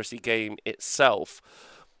Horus Heresy game itself.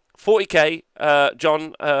 40k,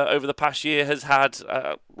 John, over the past year has had,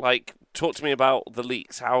 talk to me about the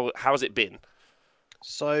leaks. How's it been?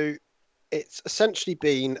 So it's essentially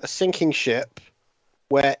been a sinking ship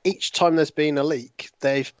where each time there's been a leak,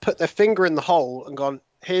 they've put their finger in the hole and gone,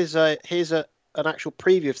 here's an actual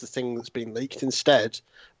preview of the thing that's been leaked instead.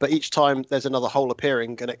 But each time there's another hole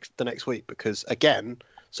appearing the next week because, again,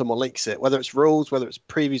 someone leaks it. Whether it's rules, whether it's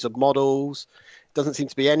previews of models, doesn't seem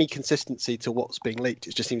to be any consistency to what's being leaked.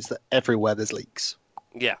 It just seems that everywhere there's leaks.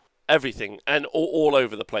 Yeah, everything. And all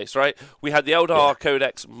over the place, right? We had the Eldar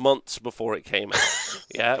Codex months before it came out.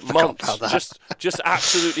 Yeah, months. Just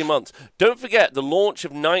absolutely months. Don't forget, the launch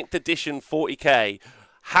of 9th edition 40k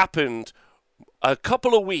happened a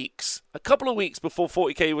couple of weeks before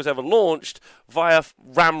 40k was ever launched via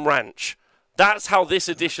Ram Ranch. That's how this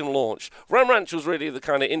edition launched. Ram Ranch was really the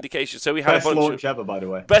kind of indication. So we had best launch ever, by the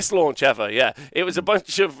way. Best launch ever, yeah. It was a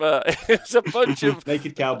bunch of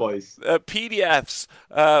naked cowboys PDFs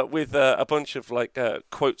with a bunch of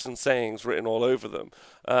quotes and sayings written all over them.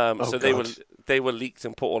 They were leaked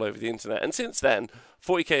and put all over the internet. And since then,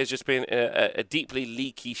 40k has just been a deeply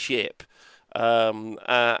leaky ship. And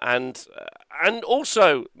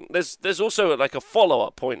also there's also a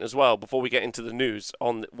follow-up point as well before we get into the news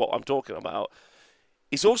on what I'm talking about.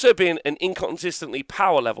 It's also been an inconsistently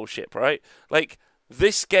power level ship, right?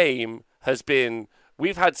 This game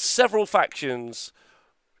we've had several factions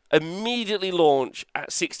immediately launch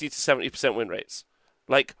at 60 to 70% win rates,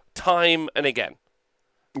 time and again.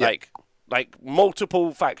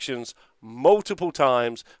 Multiple factions multiple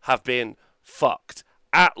times have been fucked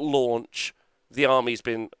at launch. The army's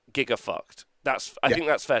been giga fucked. I think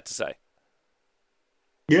that's fair to say.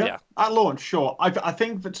 Yeah. At launch, sure. I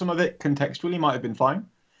think that some of it contextually might have been fine.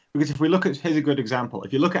 Because if we look at, here's a good example.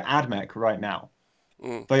 If you look at AdMech right now,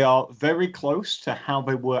 they are very close to how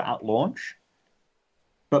they were at launch.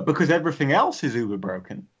 But because everything else is uber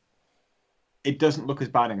broken, it doesn't look as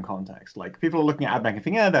bad in context. People are looking at AdMech and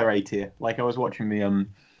thinking, they're A tier. I was watching the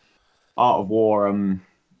Art of War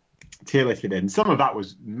tier list we did, and some of that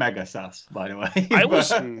was mega sus, by the way. I was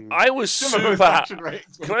super happy.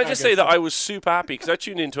 Can I just say that I was super happy because I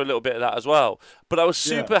tuned into a little bit of that as well. But I was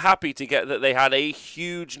super happy to get that they had a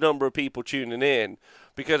huge number of people tuning in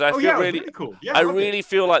because I feel really cool. I really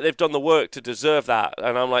feel like they've done the work to deserve that,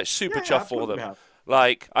 and I'm super chuffed for them.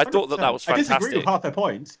 I thought that was fantastic. I disagree with half their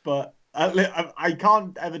points, but I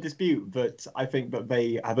can't ever dispute that. I think that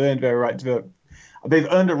they have earned their right to they've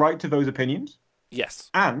earned a right to those opinions. Yes.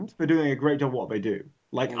 And they're doing a great job of what they do.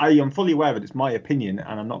 I am fully aware that it's my opinion,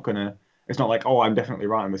 and I'm not going to... It's not I'm definitely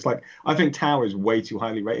right on this. I think Tau is way too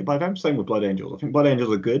highly rated by them. Same with Blood Angels. I think Blood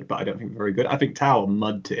Angels are good, but I don't think they're very good. I think Tau are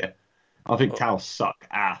mud tier. I think Tau suck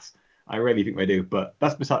ass. I really think they do, but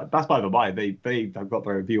that's by the by. They have got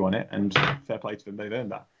their view on it, and fair play to them. They've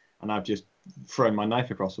earned that. And I've just thrown my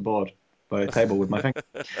knife across the board by the table with my finger.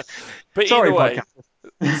 But sorry, podcast.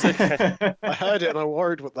 Okay. I heard it and I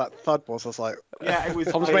worried what that thud was. I was like, it was.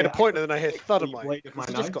 Tom's made a point, and then I hear thud. I'm like,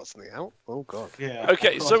 I just got something out. Oh god. Yeah.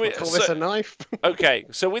 Okay, call this a knife. Okay,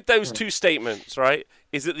 so with those two statements, right,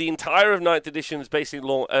 is that the entire of 9th edition is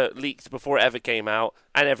basically leaked before it ever came out,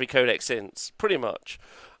 and every codex since, pretty much.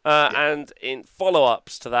 And in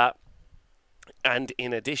follow-ups to that, and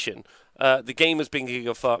in addition, the game has been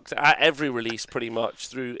giga-fucked at every release pretty much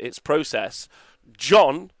through its process.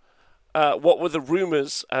 John, what were the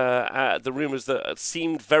rumours? The rumours that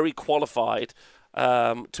seemed very qualified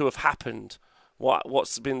to have happened.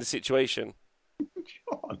 What's been the situation?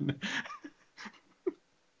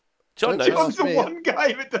 John knows. John's the one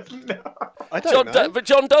guy that doesn't know. I don't know. But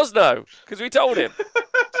John does know because we told him.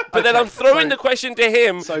 But then I'm throwing the question to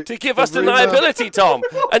him to give us deniability, Tom.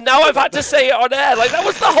 And now I've had to say it on air. That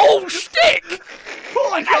was the whole shtick.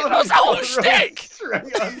 That was the whole shtick.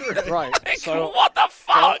 Right. So what the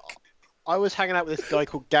fuck? I was hanging out with this guy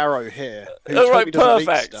called Garrow here. Who All told right, me doesn't leak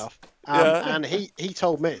perfect. stuff. And he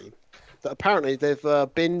told me that apparently they've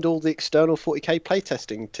binned all the external 40k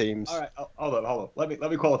playtesting teams. All right, hold on. Let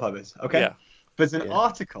me qualify this. Okay. Yeah. There's an Yeah.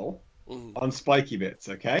 article on Spiky Bits.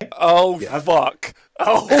 Okay. Oh Yeah. fuck!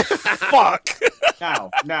 Oh fuck! Now,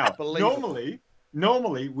 Believable.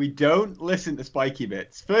 normally we don't listen to Spiky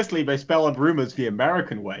Bits. Firstly, they spell out rumors the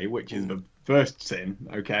American way, which is the first sin.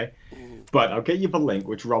 Okay. But I'll get you the link,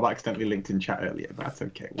 which Rob accidentally linked in chat earlier. That's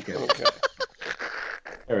okay. We'll get it. Okay.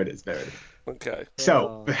 There it is. Okay.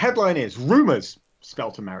 So the headline is rumors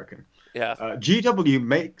spelt American. Yeah.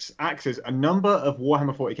 GW access a number of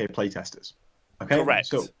Warhammer 40k playtesters. Okay.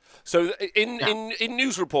 Correct. So in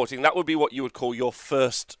news reporting, that would be what you would call your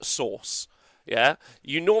first source. Yeah.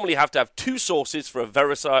 You normally have to have two sources for a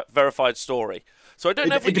verified story. So I don't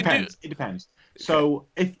know if we can do. It depends. So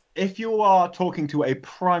if you are talking to a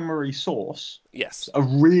primary source, Yes. a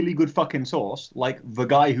really good fucking source, like the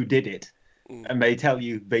guy who did it, and they tell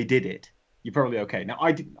you they did it, you're probably okay. Now,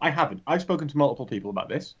 I haven't. I've spoken to multiple people about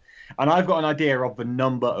this, and I've got an idea of the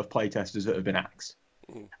number of playtesters that have been axed.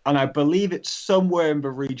 And I believe it's somewhere in the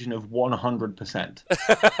region of 100%.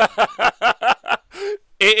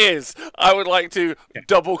 It is. I would like to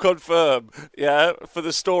double confirm, for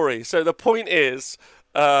the story. So the point is,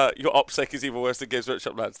 your OPSEC is even worse than Games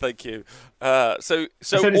Workshop lads. Thank you. So I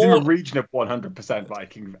said it's in a region of 100%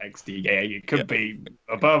 Viking XD. Yeah, it could be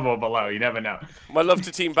above or below. You never know. My love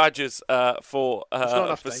to Team Badgers for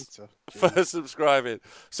subscribing.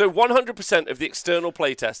 So 100% of the external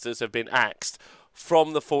playtesters have been axed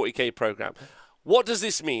from the 40k program. What does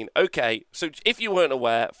this mean? Okay, so if you weren't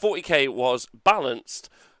aware, 40k was balanced,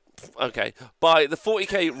 by the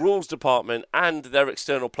 40k rules department and their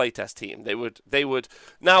external playtest team. They would.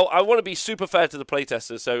 Now, I want to be super fair to the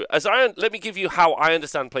playtesters. So, let me give you how I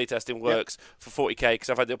understand playtesting works for 40k, because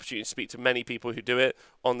I've had the opportunity to speak to many people who do it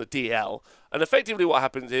on the DL. And effectively, what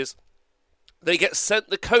happens is they get sent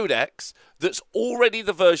the codex that's already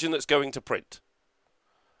the version that's going to print.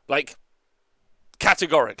 Like,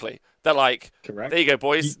 categorically. They're like, correct. There you go,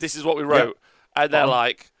 boys. This is what we wrote. Yeah. And they're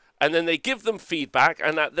like, and then they give them feedback.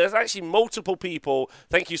 And there's actually multiple people.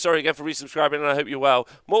 Thank you, sorry again for resubscribing, and I hope you're well.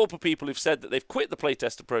 Multiple people who've said that they've quit the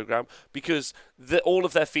playtester program because all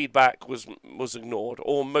of their feedback was ignored,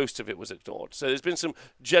 or most of it was ignored. So there's been some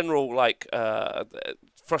general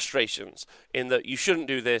frustrations in that you shouldn't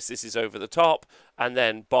do this. This is over the top, and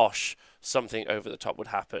then bosh, something over the top would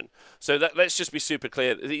happen. So let's just be super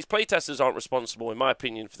clear. These playtesters aren't responsible, in my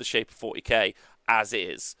opinion, for the shape of 40k as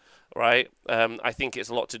is, right? I think it's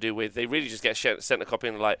a lot to do with they really just get sent a copy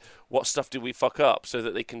and they're like, what stuff did we fuck up, so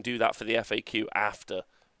that they can do that for the FAQ after,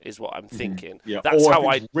 is what I'm thinking. Yeah, that's or how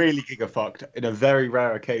if it's really gigafucked. In a very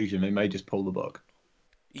rare occasion, they may just pull the book.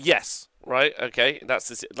 Yes. Right. Okay. That's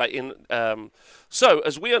this, like in. So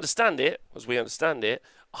as we understand it,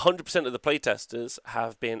 100% of the playtesters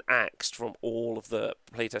have been axed from all of the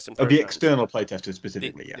playtesting programs. Of the external playtesters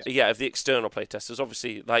specifically, yes. Yeah, of the external playtesters.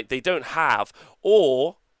 Obviously, like they don't have,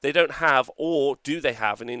 or do they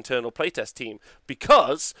have an internal playtest team?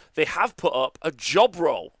 Because they have put up a job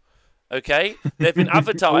role. Okay, they've been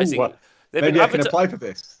advertising. Maybe I can apply for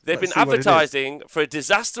this. They've been advertising for a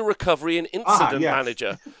disaster recovery and incident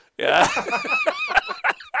manager. Yeah.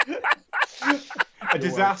 A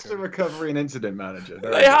disaster recovery and incident manager.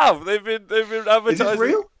 They have. They've been advertising. Is this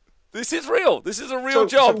real? This is real. This is a real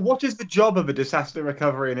job. So what is the job of a disaster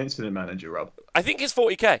recovery and incident manager, Rob? I think it's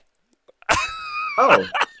 40k. Oh,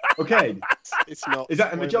 okay. It's not. Is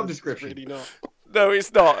that in the job description? It's really not. No,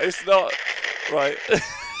 it's not. It's not. Right.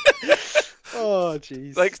 Oh,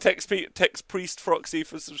 jeez. Thanks, Text Priest Froxy,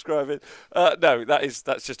 for subscribing. No, that's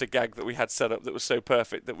just a gag that we had set up that was so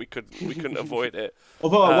perfect that we couldn't avoid it.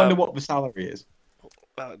 Although I wonder what the salary is.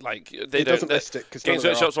 They don't list it because Games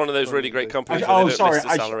Workshop's one of those really great companies. Sorry,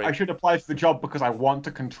 I should apply for the job because I want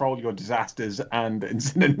to control your disasters and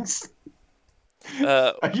incidents.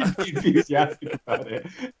 I should be enthusiastic about it.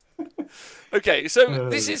 Okay, so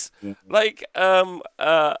this is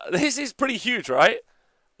this is pretty huge, right?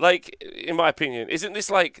 Like, in my opinion, isn't this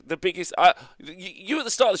like the biggest? You at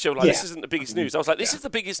the start of the show, like, this isn't the biggest news. I was like, this is the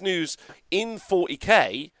biggest news in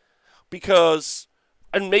 40k because,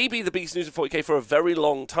 and maybe the biggest news in 40k for a very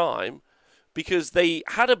long time, because they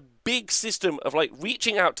had a big system of like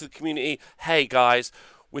reaching out to the community. Hey guys,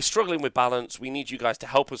 we're struggling with balance. We need you guys to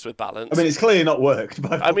help us with balance. I mean, it's clearly not worked.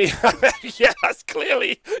 I mean, yeah, that's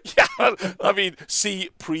clearly, I mean, see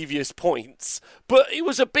previous points. But it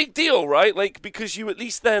was a big deal, right? Like, because you at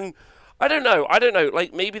least then, I don't know.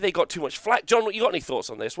 Like, maybe they got too much flack. John, you got any thoughts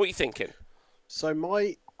on this? What are you thinking? So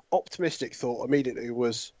my optimistic thought immediately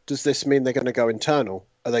was, does this mean they're going to go internal?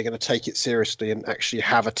 Are they going to take it seriously and actually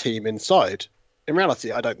have a team inside? In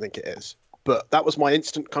reality, I don't think it is. But that was my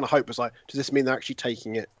instant kind of hope, was like, does this mean they're actually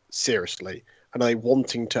taking it seriously? And are they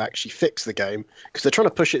wanting to actually fix the game? Because they're trying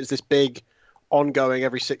to push it as this big, ongoing,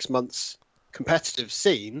 every 6 months competitive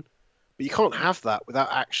scene, but you can't have that without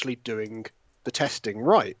actually doing the testing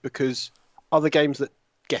right, because other games that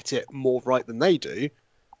get it more right than they do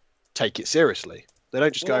take it seriously. They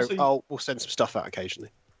don't just we'll send some stuff out occasionally.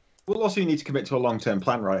 Well, also you need to commit to a long-term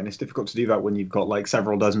plan, right? And it's difficult to do that when you've got like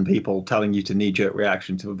several dozen people telling you to knee-jerk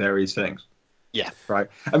reaction to various things. Yeah. Right.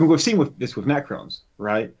 I mean, we've seen with Necrons,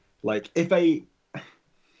 right? Like, if this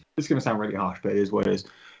is going to sound really harsh, but it is what it is.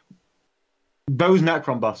 Those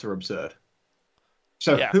Necron buffs are absurd.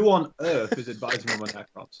 So who on earth is advising them on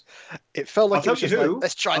Necrons? It felt like it was just like,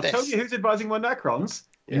 let's try this. I'll tell you who's advising them on Necrons.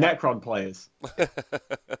 Yeah. Necron players.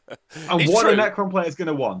 And what are Necron players going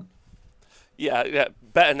to want? Yeah,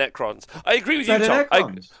 better Necrons. I agree with you, Better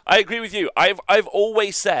Tom. Necrons. I agree with you. I've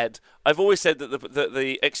always said that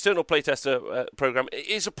the external playtester program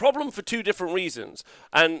is a problem for two different reasons,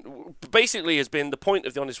 and basically has been the point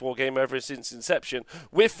of the Honest Wargamer ever since inception.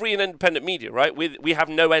 We're free and independent media, right? We have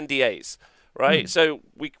no NDAs, right? So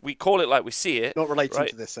we call it like we see it. Not relating right?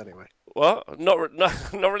 to this anyway. Well, not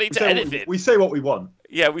related to anything. We say what we want.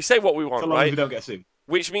 Yeah, we say what we want, so long right? as we don't get sued.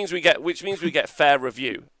 Which means we get fair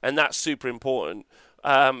review, and that's super important.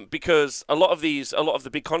 Because a lot of the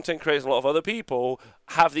big content creators, a lot of other people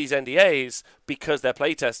have these NDAs because they're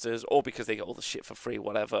playtesters or because they get all the shit for free,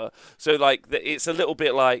 whatever. So like, it's a little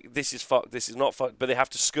bit like, this is fucked, this is not fucked, but they have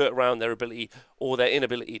to skirt around their ability or their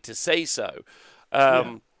inability to say so.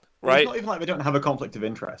 Right? It's not even like they don't have a conflict of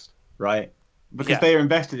interest, right? Because they are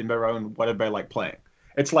invested in their own whatever they like playing.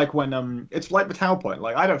 It's like when it's like the Tower point.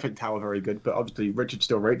 Like, I don't think Tower very good, but obviously Richard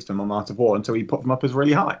still rates them on Art of War, and so he put them up as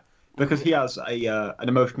really high because he has an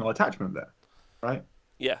emotional attachment there, right?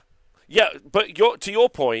 Yeah. But to your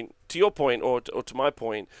point, or to my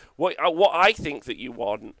point, what I think that you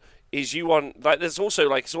want is like, there's also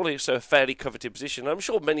like, it's also a fairly coveted position. I'm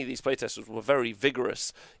sure many of these playtesters were very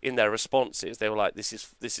vigorous in their responses. They were like, this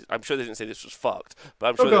is. I'm sure they didn't say this was fucked, but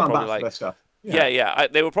I'm sure they were probably like, stuff. Yeah.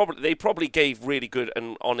 They probably gave really good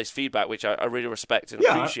and honest feedback, which I really respect and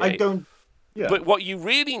appreciate. Yeah. But what you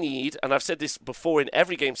really need, and I've said this before in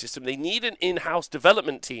every game system, they need an in-house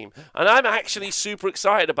development team. And I'm actually super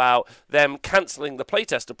excited about them cancelling the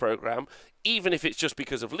playtester program, even if it's just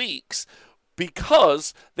because of leaks,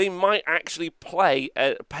 because they might actually pay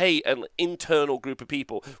an internal group of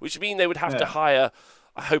people, which means they would have to hire.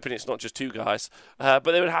 I'm hoping it's not just two guys, but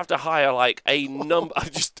they would have to hire like a number,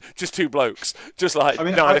 just two blokes, just like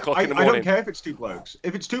 9 o'clock in the morning. I don't care if it's two blokes.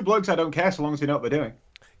 If it's two blokes, I don't care so long as they know what they're doing.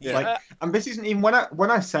 Yeah. Like, and this isn't even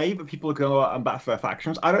when I say that people go out and bat for their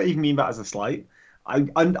factions, I don't even mean that as a slight. I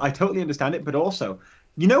totally understand it, but also,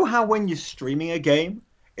 you know how when you're streaming a game,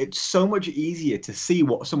 it's so much easier to see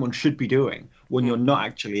what someone should be doing when you're not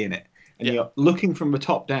actually in it, and you're looking from the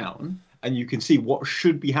top down. And you can see what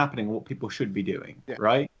should be happening, what people should be doing,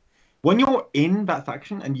 right? When you're in that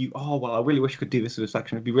faction and I really wish I could do this with this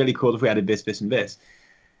faction. It'd be really cool if we added this, this, and this.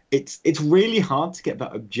 It's really hard to get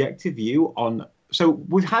that objective view on. So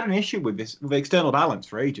we've had an issue with this, with external balance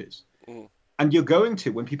for ages. And you're going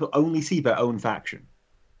to when people only see their own faction.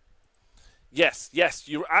 Yes,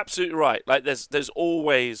 you're absolutely right. Like, there's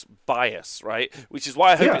always bias, right? Which is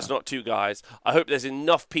why I hope it's not two guys. I hope there's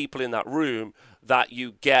enough people in that room that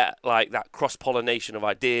you get like that cross-pollination of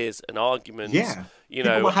ideas and arguments. Yeah,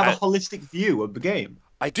 people will have a holistic view of the game.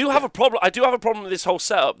 I do have a problem. I do have a problem with this whole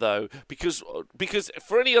setup, though, because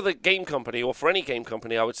for any other game company or for any game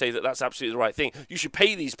company, I would say that that's absolutely the right thing. You should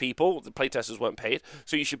pay these people. The playtesters weren't paid,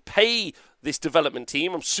 so you should pay this development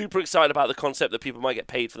team. I'm super excited about the concept that people might get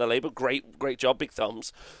paid for their labor. Great job, big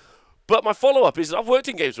thumbs. But my follow-up is, I've worked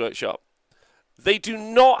in Games Workshop. They do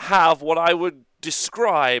not have what I would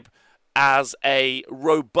describe as a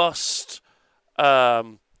robust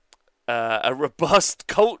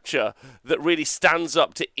culture that really stands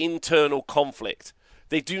up to internal conflict.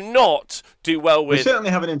 They do not do well with. We certainly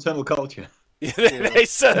have an internal culture. They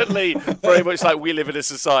certainly very much like we live in a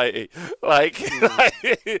society. Like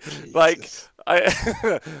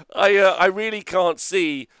I really can't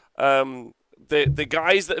see the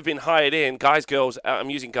guys that have been hired in, guys, girls. I'm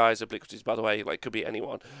using guys obliquities, by the way. Like, could be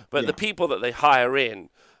anyone, but the people that they hire in,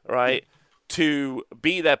 right, to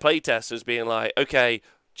be their playtesters, being like, okay,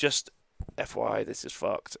 just FYI, this is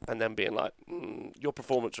fucked, and then being like, your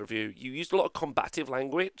performance review, you used a lot of combative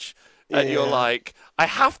language, and you're like, I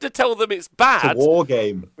have to tell them it's bad. It's a war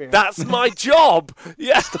game. That's my job.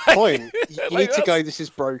 Yeah, that's the point. You need to go, this is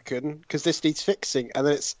broken because this needs fixing, and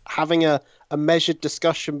then it's having a measured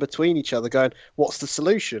discussion between each other, going, what's the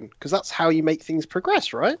solution? Because that's how you make things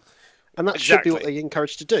progress, right? And that should be what they're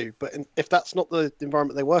encouraged to do. But if that's not the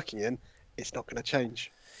environment they're working in, it's not going to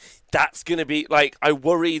change. That's going to be like, I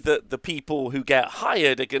worry that the people who get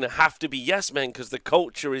hired are going to have to be yes men because the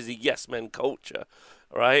culture is a yes men culture,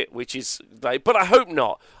 right? Which is like, but I hope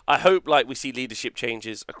not. I hope like we see leadership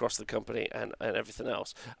changes across the company and everything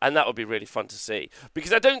else, and that would be really fun to see,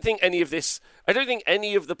 because I don't think any of the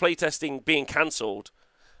playtesting being cancelled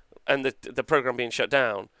and the program being shut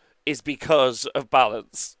down is because of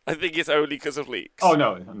balance. I think it's only because of leaks. Oh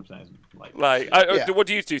no, 100%. What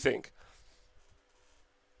do you two think?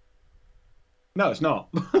 No, it's not.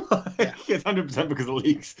 It's 100% because of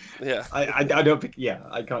leaks. Yeah. I don't think. Yeah,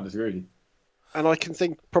 I can't disagree with you. And I can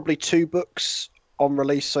think probably 2 books on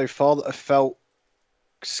release so far that have felt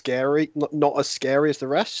scary, not as scary as the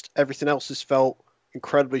rest. Everything else has felt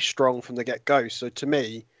incredibly strong from the get-go. So to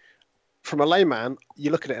me, from a layman, you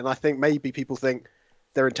look at it and I think maybe people think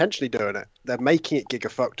they're intentionally doing it. They're making it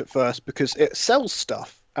gigafucked at first because it sells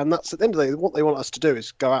stuff. And that's at the end of the day, what they want us to do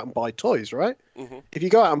is go out and buy toys, right? Mm-hmm. If you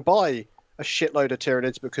go out and buy a shitload of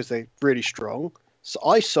Tyranids because they're really strong. So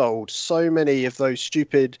I sold so many of those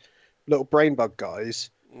stupid little brain bug guys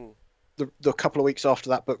the couple of weeks after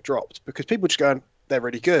that book dropped because people just going, they're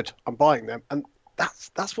really good, I'm buying them. And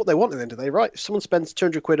that's what they want at the end of the day, right? If someone spends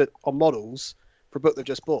 200 quid on models for a book they've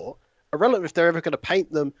just bought, irrelevant if they're ever going to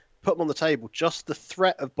paint them, put them on the table, just the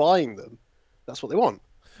threat of buying them, that's what they want.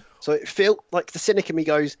 So it feels like the cynic in me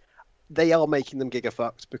goes, they are making them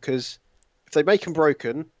gigafucked because if they make them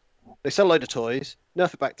broken, they sell a load of toys,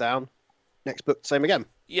 nerf it back down, next book, same again.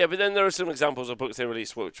 Yeah, but then there are some examples of books they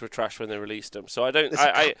released which were trash when they released them. So I don't...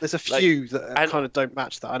 There's a few that kind of don't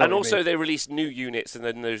match that. And also they released new units, and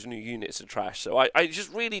then those new units are trash. So I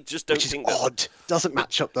just really just don't think that... odd. Doesn't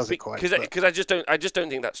match up, does it, quite? Because I just don't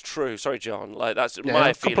think that's true. Sorry, John. Like, that's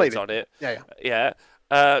my feelings on it. Yeah.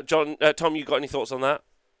 Tom, you got any thoughts on that?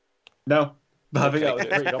 No. I think that was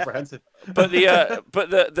pretty comprehensive. But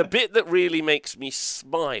the bit that really makes me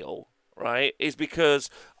smile, right, is because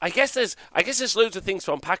I guess there's loads of things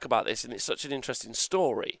to unpack about this, and it's such an interesting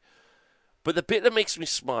story. But the bit that makes me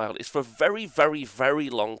smile is for a very, very, very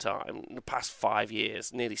long time, in the past 5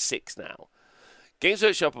 years, nearly 6 now, Games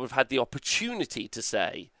Workshop have had the opportunity to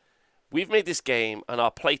say, we've made this game and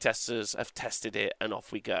our playtesters have tested it and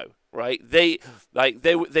off we go, right? They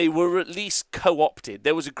were at least co-opted.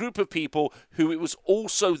 There was a group of people who it was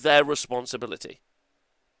also their responsibility.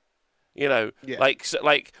 You know,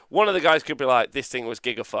 like one of the guys could be like, this thing was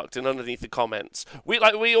gigafucked, and underneath the comments, we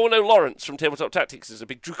all know Lawrence from Tabletop Tactics is a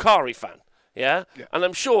big Drukhari fan. Yeah? And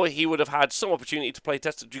I'm sure he would have had some opportunity to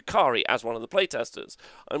playtest Drukhari as one of the playtesters.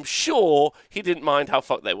 I'm sure he didn't mind how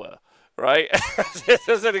fucked they were. Right,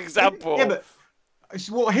 as an example. Yeah, but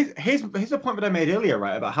here's the point that I made earlier,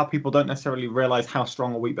 right, about how people don't necessarily realize how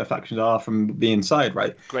strong or weak their factions are from the inside,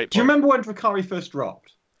 right? Great point. Do you remember when Drukhari first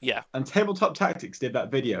dropped? Yeah. And Tabletop Tactics did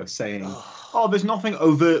that video saying, "Oh, there's nothing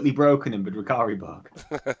overtly broken in the Drukhari book."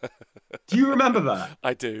 Do you remember that?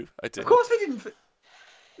 I do. Of course they didn't.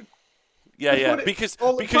 Yeah. Because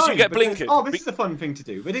you get blinkered. Oh, this is a fun thing to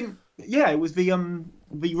do. They didn't. Yeah, it was the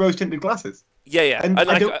rose tinted glasses. Yeah. And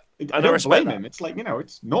I don't blame him. It's like,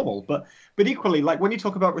 it's normal. But equally, like when you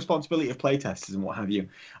talk about responsibility of playtesters and what have you,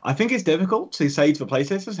 I think it's difficult to say to the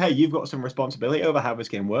playtesters, hey, you've got some responsibility over how this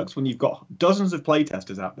game works when you've got dozens of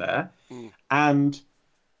playtesters out there. And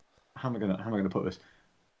how am I gonna put this?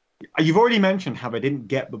 You've already mentioned how they didn't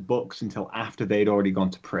get the books until after they'd already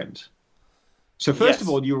gone to print. So first of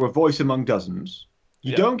all, you're a voice among dozens.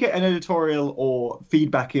 You don't get an editorial or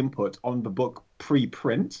feedback input on the book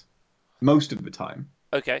pre-print most of the time.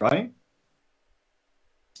 Okay. Right?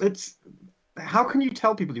 How can you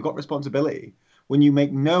tell people you've got responsibility when you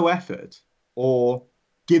make no effort or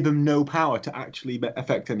give them no power to actually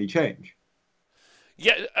affect any change?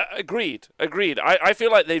 Yeah, agreed. I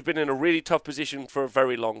feel like they've been in a really tough position for a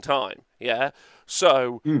very long time. Yeah.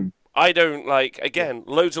 So I don't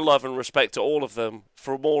loads of love and respect to all of them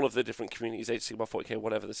from all of the different communities, 80 Sigma, 40K,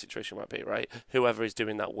 whatever the situation might be, right? Whoever is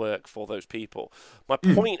doing that work for those people. My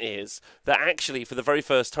point is that actually, for the very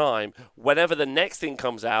first time, whenever the next thing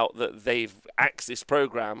comes out that they've axed this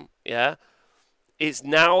program, it's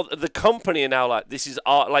now the company are now like, this is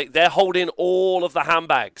art, like they're holding all of the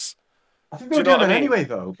handbags. I think they're doing that anyway,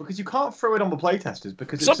 though, because you can't throw it on the playtesters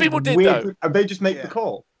because some people did though. And they just make the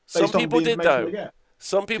call. Some people did though.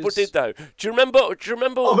 Some people did though. Do you remember?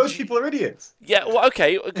 Oh, those people are idiots. Yeah. Well,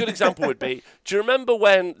 okay. A good example would be. Do you remember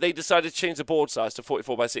when they decided to change the board size to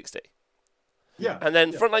 44 by 60? Yeah. And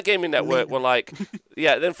then Frontline Gaming Network were like,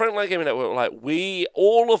 Then Frontline Gaming Network were like,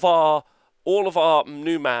 all of our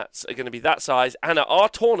new mats are going to be that size, and at our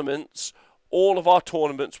tournaments, all of our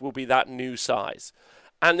tournaments will be that new size.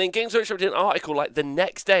 And then Games Workshop did an article like the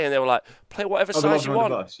next day, and they were like, play whatever size you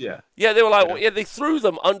want. Bus, yeah. Yeah, they were like, well, they threw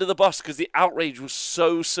them under the bus because the outrage was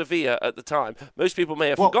so severe at the time. Most people may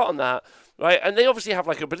have forgotten that, right? And they obviously have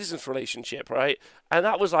like a business relationship, right? And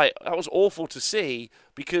that was awful to see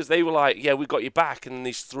because they were like, yeah, we got you back, and then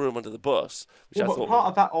they just threw them under the bus. Which I thought, part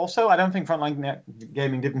of that also, I don't think Frontline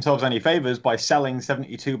Gaming did themselves any favors by selling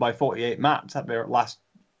 72 by 48 maps at their last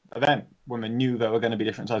event when they knew there were going to be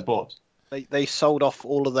different size boards. They sold off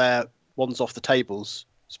all of their ones off the tables,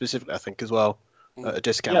 specifically, I think, as well, at a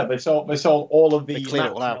discount. Yeah, they sold all of the maps it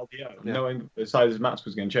all out. LDO, knowing the size of maps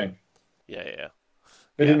was going to change. Yeah.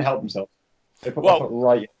 They didn't help themselves. They put that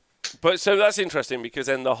right. But so that's interesting because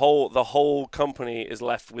then the whole company is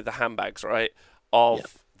left with the handbags, right?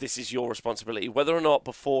 Of this is your responsibility, whether or not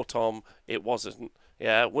before Tom it wasn't.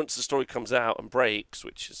 Yeah, once the story comes out and breaks,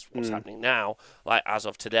 which is what's happening now, like as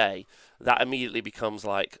of today, that immediately becomes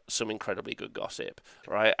like some incredibly good gossip,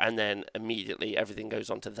 right? And then immediately everything goes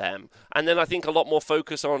on to them. And then I think a lot more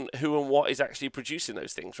focus on who and what is actually producing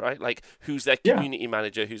those things, right? Like who's their community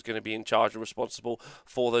manager, who's going to be in charge and responsible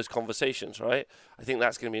for those conversations, right? I think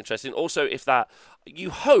that's going to be interesting. Also, you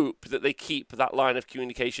hope that they keep that line of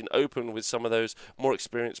communication open with some of those more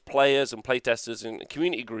experienced players and playtesters and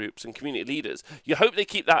community groups and community leaders. You hope they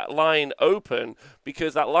keep that line open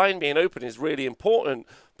because that line being open is really important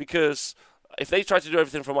because if they try to do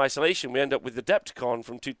everything from isolation, we end up with the Depticon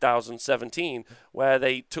from 2017 where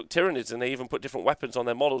they took Tyranids and they even put different weapons on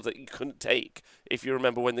their models that you couldn't take, if you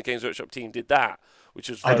remember when the Games Workshop team did that, which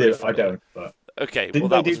was very funny. I don't, but... Okay, Didn't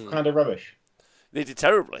they do kind of rubbish? They did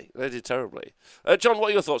terribly. John, what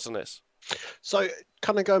are your thoughts on this? So,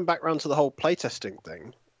 kind of going back around to the whole playtesting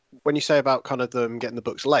thing, when you say about kind of them getting the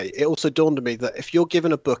books late, it also dawned on me that if you're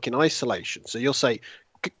given a book in isolation, so you'll say,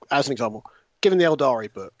 as an example, given the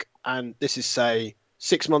Eldari book, and this is, say,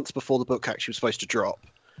 6 months before the book actually was supposed to drop,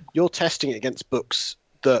 you're testing it against books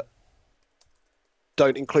that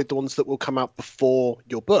don't include the ones that will come out before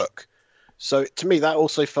your book. So to me, that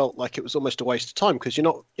also felt like it was almost a waste of time because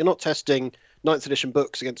you're not testing 9th edition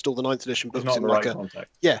books against all the 9th edition books in like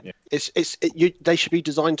they should be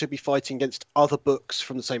designed to be fighting against other books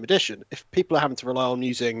from the same edition. If people are having to rely on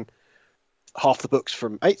using half the books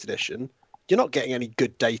from 8th edition, you're not getting any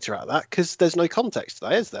good data out of that because there's no context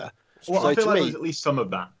there, is there? Well, so I feel like there's at least some of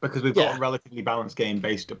that because we've got a relatively balanced game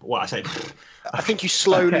based up. Well, I say, I think you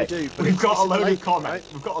slowly do. But we've got a load of comments.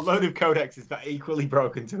 Right? We've got a load of codexes that are equally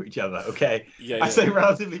broken to each other. Okay, I say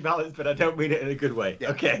relatively balanced, but I don't mean it in a good way. Yeah.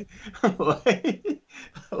 Okay,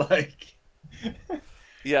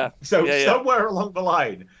 somewhere along the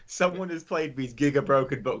line, someone has played these giga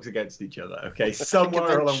broken books against each other. Okay,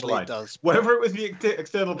 somewhere along the line. Whether it was the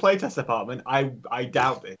external playtest department, I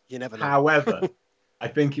doubt it. You never know. However. I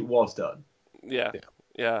think it was done. Yeah.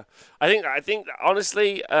 I think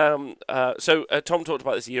honestly, Tom talked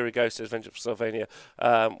about this a year ago, says Vengeance for Sylvania,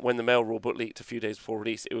 when the mail rule book leaked a few days before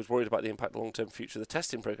release. It was worried about the impact of long-term future of the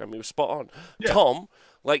testing program. He was spot on. Yeah. Tom,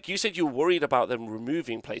 like you said, you were worried about them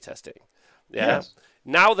removing playtesting. Yeah. Yes.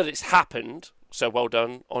 Now that it's happened, so well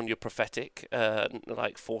done on your prophetic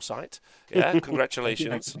foresight. Yeah,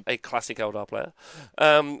 congratulations, a classic Eldar player.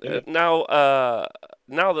 Now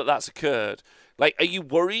that that's occurred. Like, are you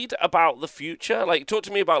worried about the future? Like, talk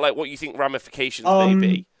to me about like what you think ramifications may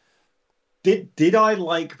be. Did I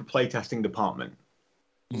like the playtesting department?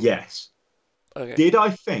 Yes. Okay. Did I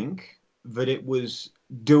think that it was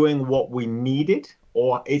doing what we needed,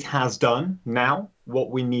 or it has done now what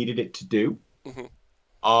we needed it to do?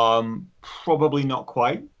 Mm-hmm. Probably not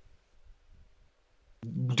quite.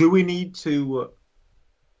 Do we need to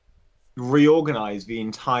reorganize the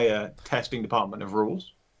entire testing department of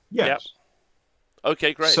rules? Yes. Yep.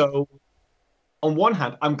 Okay, great. So, on one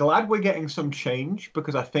hand, I'm glad we're getting some change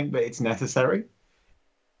because I think that it's necessary.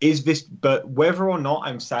 But whether or not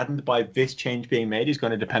I'm saddened by this change being made is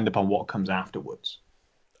going to depend upon what comes afterwards.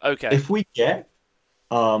 Okay. If we get,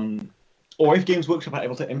 or if Games Workshop are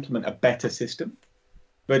able to implement a better system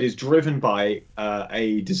that is driven by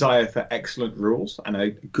a desire for excellent rules and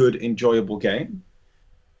a good, enjoyable game,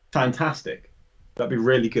 fantastic. That'd be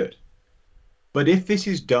really good. But if this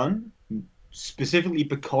is done specifically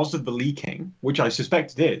because of the leaking, which I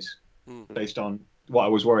suspect it is, based on what I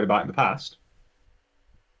was worried about in the past,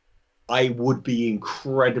 I would be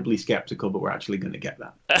incredibly skeptical that we're actually going to get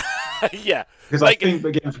that. Yeah. Because I think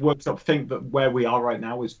the Games Workshop think that where we are right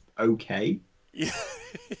now is okay.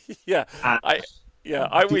 Yeah.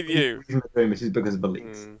 I'm with you. This is because of the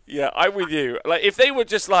leaks. Yeah, I'm with you. Like, if they were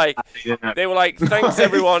just like, they were like, thanks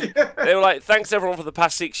everyone. They were like, thanks everyone for the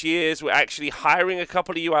past 6 years. We're actually hiring a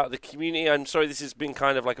couple of you out of the community. I'm sorry, this has been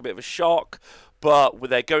kind of like a bit of a shock, but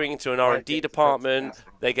they're going into an R&D department,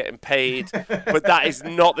 they're getting paid, but that is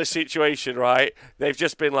not the situation, right? They've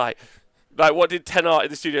just been like what did Ten Art in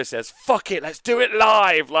the studio says? Fuck it, let's do it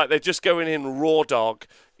live. Like they're just going in raw dog.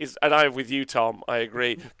 And I'm with you, Tom. I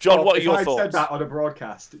agree. John, what are your thoughts? If I said that on a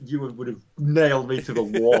broadcast, you would have nailed me to the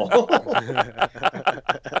wall.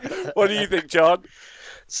 What do you think, John?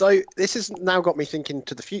 So this has now got me thinking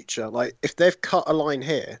to the future. Like, if they've cut a line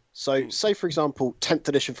here, so say for example, 10th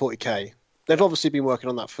edition 40k, they've obviously been working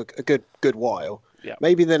on that for a good while. Yeah.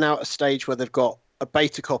 Maybe they're now at a stage where they've got a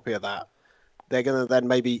beta copy of that. They're going to then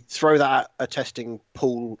maybe throw that at a testing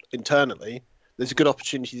pool internally. There's a good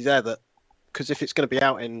opportunity there that, because if it's going to be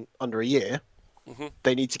out in under a year,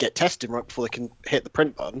 they need to get testing right before they can hit the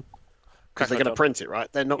print button. Because they're going to print it, right?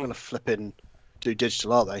 They're not going to flip in, do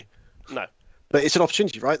digital, are they? No. But it's an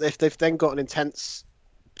opportunity, right? If they've then got an intense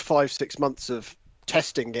 5-6 months of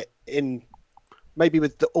testing it in, maybe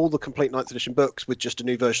with all the complete 9th edition books with just a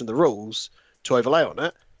new version of the rules to overlay on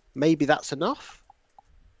it, maybe that's enough.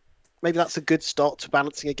 Maybe that's a good start to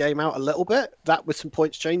balancing a game out a little bit. That with some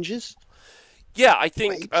points changes. Yeah, I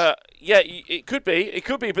think. It could be. It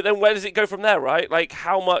could be. But then where does it go from there, right? Like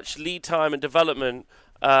how much lead time and development,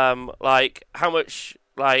 like how much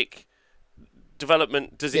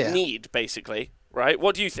development does it need, basically, right?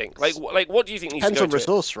 What do you think? Like what do you think needs depends to go on to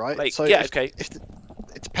resource, it? right? Like, so yeah, it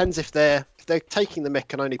depends if they're taking the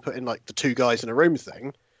mick and only putting like the 2 guys in a room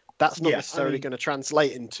thing. That's not necessarily going to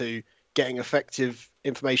translate into getting effective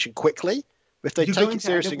information quickly. If they take it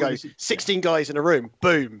seriously and go 16 guys in a room,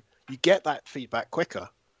 boom, you get that feedback quicker.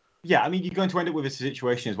 Yeah, I mean, you're going to end up with a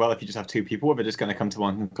situation as well if you just have 2 people where they're just going to come to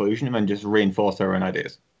one conclusion and then just reinforce their own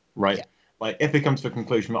ideas, right? Yeah. Like, if they come to the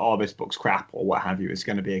conclusion that, oh, this book's crap or what have you, it's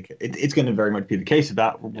going to very much be the case of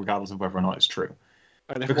that, regardless of whether or not it's true.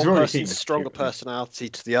 And if one person's stronger personality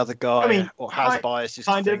to the other guy, or has biases,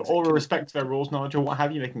 kind of, or respect to their rules knowledge or what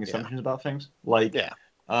have you, making assumptions about things. Like,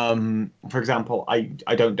 for example,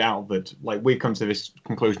 I don't doubt that, like, we've come to this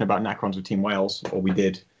conclusion about Necrons with Team Wales, or we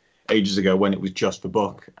did ages ago when it was just the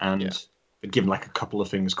book, and given like a couple of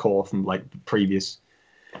things core from like the previous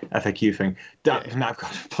FAQ thing. Now,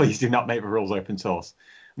 God, please do not make the rules open source.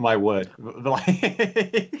 My word,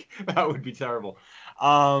 like, that would be terrible.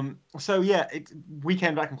 So yeah, we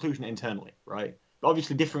came to that conclusion internally, right?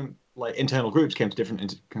 Obviously, different like internal groups came to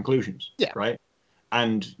different conclusions, right?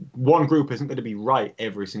 And one group isn't going to be right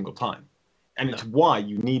every single time. And it's why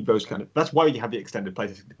you need those that's why you have the extended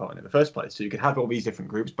playtesting department in the first place. So you could have all these different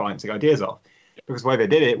groups bouncing ideas off. Because the way they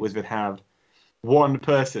did it was they'd have one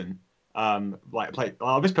person,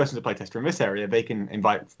 this person's a playtester in this area, they can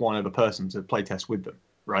invite one other person to playtest with them,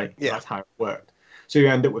 right? Yeah. That's how it worked. So you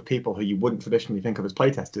end up with people who you wouldn't traditionally think of as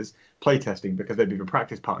playtesters, playtesting because they'd be the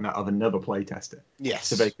practice partner of another playtester. Yes.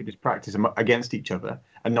 So they could just practice against each other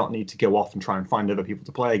and not need to go off and try and find other people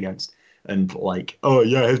to play against. And like, oh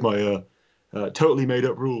yeah, here's my totally made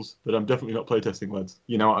up rules that I'm definitely not playtesting, lads.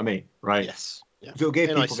 You know what I mean, right? Yes. Yeah. So it gave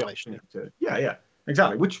people isolation. Yeah,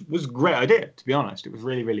 exactly. Which was a great idea, to be honest. It was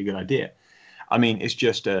really, really good idea. I mean, it's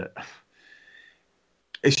just a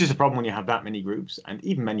problem when you have that many groups, and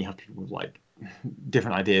even when you have people with like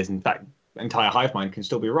different ideas. In fact, entire hive mind can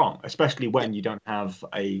still be wrong, especially when you don't have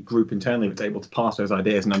a group internally that's able to pass those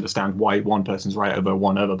ideas and understand why one person's right over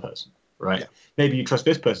one other person, right? Yeah. Maybe you trust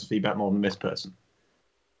this person's feedback more than this person,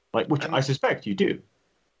 like, which I suspect you do,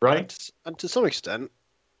 right? And to some extent,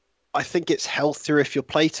 I think it's healthier if your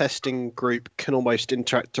playtesting group can almost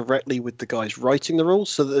interact directly with the guys writing the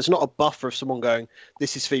rules, so that there's not a buffer of someone going,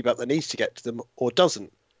 this is feedback that needs to get to them or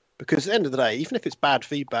doesn't. Because at the end of the day, even if it's bad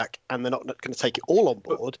feedback and they're not going to take it all on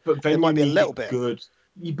board, but there might be a little bit.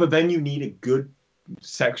 But then you need a good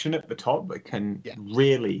section at the top that can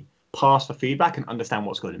really pass the feedback and understand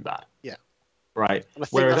what's good and bad. Yeah. Right. And I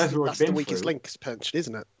think that's the weakest link, potentially,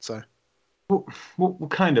 isn't it? So. Well,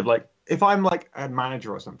 kind of like, if I'm like a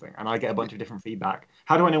manager or something and I get a bunch of different feedback,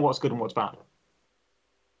 how do I know what's good and what's bad?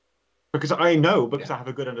 Because I know, I have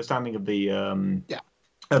a good understanding of the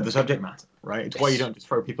of the subject matter, right? It's why you don't just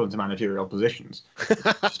throw people into managerial positions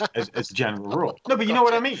as a general rule. No, but you know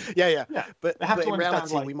what I mean. Yeah. But in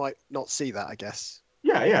reality, we might not see that, I guess.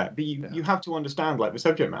 Yeah. But you have to understand like the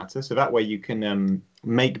subject matter, so that way you can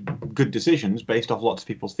make good decisions based off lots of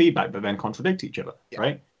people's feedback, but then contradict each other,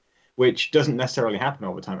 right? Which doesn't necessarily happen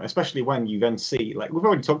all the time, especially when you then see, like, we've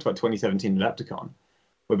already talked about 2017 Adepticon,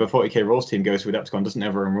 where the 40k rules team goes to Adepticon, doesn't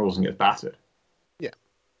ever run rules and gets battered.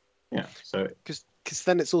 Yeah. So because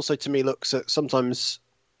then it's also, to me, looks at sometimes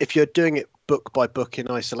if you're doing it book by book in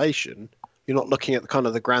isolation, you're not looking at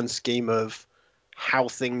the grand scheme of how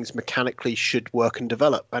things mechanically should work and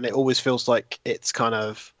develop, and it always feels like it's kind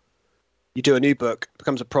of, you do a new book,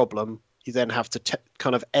 becomes a problem, you then have to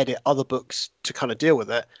kind of edit other books to kind of deal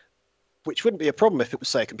with it, which wouldn't be a problem if it was,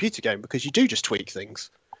 say, a computer game, because you do just tweak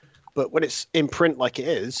things. But when it's in print like it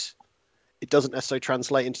is, it doesn't necessarily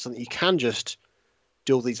translate into something you can just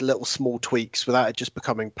do all these little small tweaks without it just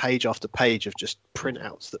becoming page after page of just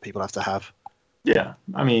printouts that people have to have. Yeah,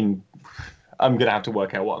 I mean, I'm going to have to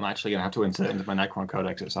work out what I'm actually going to have to insert into my Necron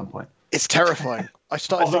Codex at some point. It's terrifying. I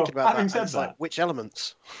started thinking about having that. Said it's that, like, which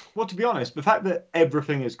elements? Well, to be honest, the fact that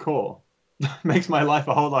everything is core makes my life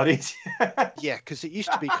a whole lot easier. Yeah, because it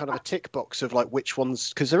used to be kind of a tick box of like which ones,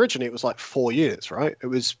 because originally it was like 4 years, right? It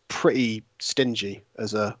was pretty stingy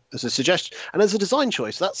as a suggestion and as a design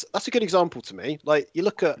choice. That's a good example to me. Like, you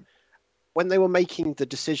look at when they were making the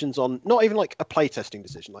decisions on not even like a playtesting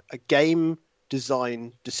decision, like a game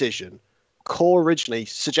design decision. Core originally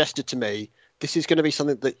suggested to me this is going to be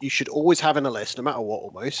something that you should always have in a list, no matter what,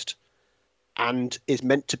 almost, and is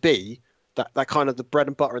meant to be that kind of the bread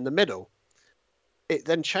and butter in the middle. It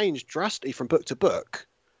then changed drastically from book to book,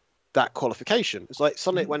 that qualification. It's like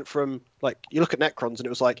suddenly it went from, like, you look at Necrons and it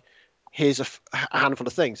was like, here's a handful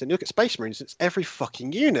of things. And you look at Space Marines, it's every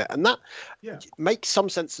fucking unit. And that makes some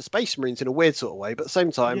sense to Space Marines in a weird sort of way. But at the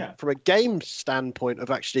same time, from a game standpoint of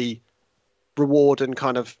actually reward and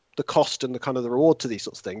kind of the cost and the kind of the reward to these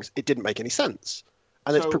sorts of things, it didn't make any sense.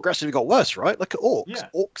 And it's progressively got worse, right? Look at Orcs. Yeah.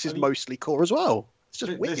 Orcs is mostly core as well. It's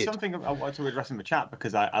just weird. There's something I want to address in the chat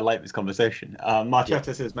because I like this conversation.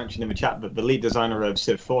 Marchetis has mentioned in the chat that the lead designer of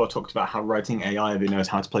Civ 4 talked about how writing AI that knows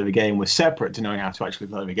how to play the game was separate to knowing how to actually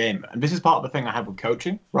play the game. And this is part of the thing I have with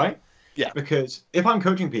coaching, right? Yeah. Because if I'm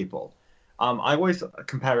coaching people, I always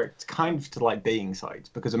compare it kind of to like dating sites,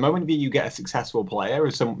 because the moment that you get a successful player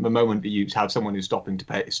is the moment that you have someone who's stopping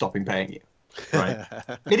paying you. Right?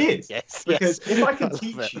 It is. Yes. Because if I can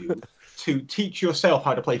teach you to teach yourself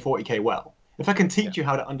how to play 40k well, if I can teach you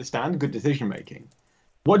how to understand good decision making,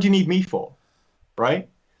 what do you need me for? Right?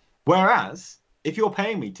 Whereas if you're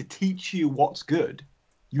paying me to teach you what's good,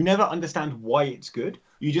 you never understand why it's good.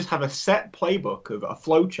 You just have a set playbook of a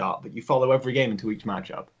flow chart that you follow every game into each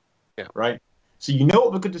matchup. Yeah. Right? So you know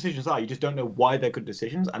what the good decisions are, you just don't know why they're good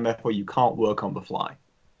decisions, and therefore you can't work on the fly.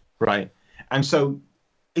 Right? And so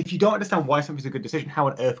if you don't understand why something's a good decision, how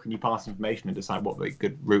on earth can you pass information and decide what the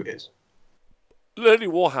good route is?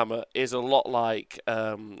 Learning Warhammer is a lot like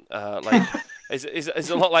is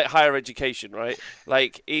a lot like higher education, right?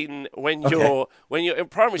 Like when you're in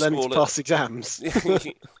primary learning school, to pass exams.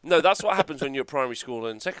 No, that's what happens when you're at primary school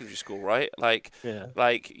and secondary school, right? Like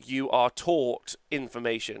you are taught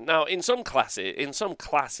information. Now, in some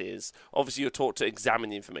classes, obviously you're taught to examine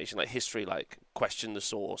the information, like history, like question the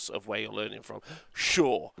source of where you're learning from.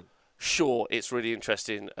 Sure, it's really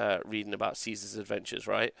interesting reading about Caesar's adventures,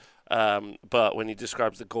 right? But when he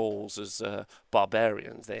describes the Gauls as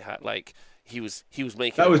barbarians, they had he was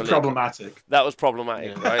making that was problematic. That was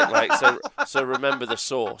problematic, right? Like so remember the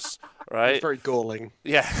source, right? It's very galling.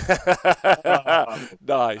 Yeah.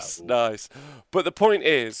 Nice. But the point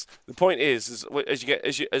is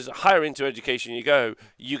as higher into education you go,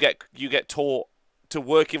 you get taught to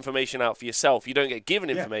work information out for yourself. You don't get given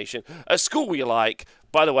information. At school, you're like,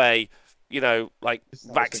 by the way, like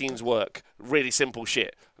vaccines work. Really simple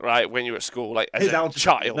shit, right? When you're at school, like as a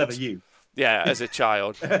child. Never you. Yeah, as a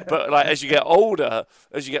child. But like as you get older,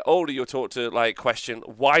 you're taught to like question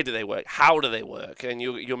why do they work, how do they work, and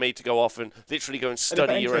you're made to go off and literally go and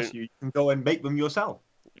study your own. You can go and make them yourself.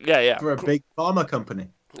 Yeah. For a big pharma company.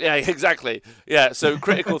 Yeah, exactly. Yeah, so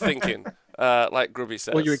critical thinking. Like Grubby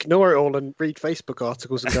says. Well, you ignore it all and read Facebook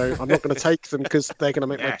articles and go, I'm not going to take them because they're going to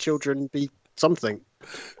make my children be something.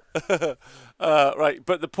 Right,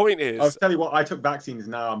 but the point is... I'll tell you what, I took vaccines,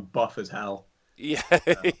 now I'm buff as hell. Yeah,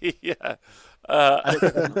 yeah.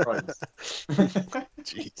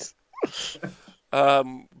 Jeez. But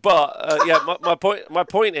my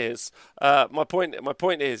point is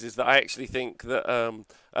that I actually think that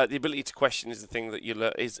the ability to question is the thing that you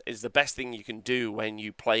learn is the best thing you can do when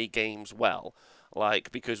you play games well.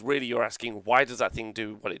 Like, because really you're asking, why does that thing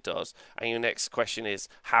do what it does? And your next question is,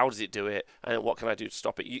 how does it do it? And what can I do to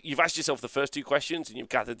stop it? You've asked yourself the first two questions and you've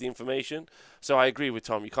gathered the information. So I agree with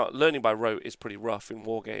Tom. Learning by rote is pretty rough in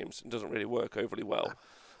war games. It doesn't really work overly well.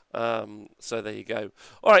 So there you go.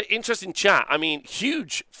 All right, interesting chat. I mean,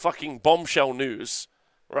 huge fucking bombshell news,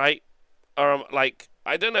 right? Like,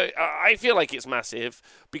 I don't know. I feel like it's massive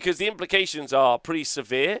because the implications are pretty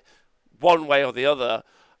severe, one way or the other.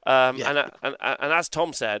 And as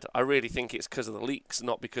Tom said, I really think it's because of the leaks,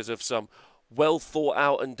 not because of some well thought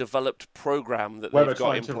out and developed program that they've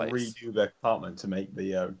got in place. Where they're trying to redo their department to make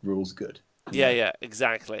the rules good. Yeah,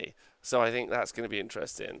 exactly. So I think that's going to be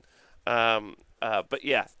interesting. But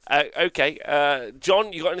yeah, okay.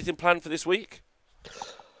 John, you got anything planned for this week?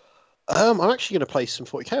 I'm actually going to play some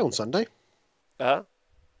 40k on Sunday. Uh,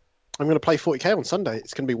 I'm going to play 40k on Sunday.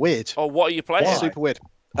 It's going to be weird. oh, what are you playing? Why? Super weird.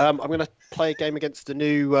 I'm going to play a game against the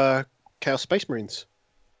new Chaos Space Marines.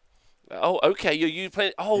 Oh, okay. You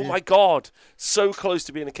playing? Oh Yeah. my God! So close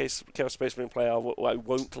to being a Chaos Space Marine player. I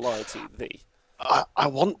won't lie to thee. I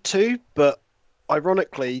want to, but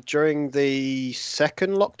ironically, during the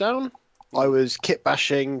second lockdown, I was kit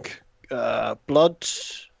bashing Blood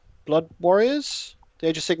Warriors, the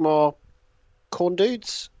Age of Sigmar corn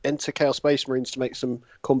dudes, into Chaos Space Marines to make some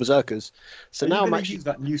corn berserkers. So Are now you I'm gonna actually use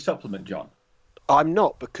that new supplement, John? I'm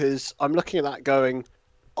not, because I'm looking at that going,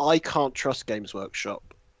 I can't trust Games Workshop.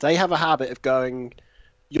 They have a habit of going,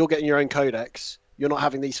 you're getting your own codex, you're not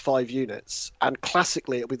having these 5 units. And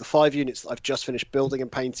classically, it'll be the 5 units that I've just finished building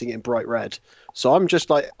and painting in bright red. So I'm just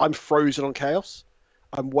like, I'm frozen on Chaos.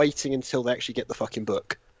 I'm waiting until they actually get the fucking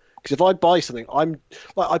book. Because if I buy something, I'm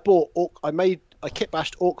like, I kit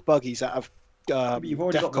bashed orc buggies out of But you've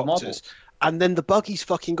already got the Deathcopters, model. and then the buggies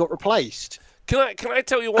fucking got replaced. Can I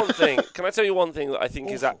tell you one thing? Can I tell you one thing that I think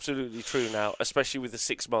is absolutely true now, especially with the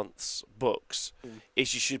 6 months books,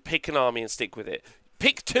 is you should pick an army and stick with it.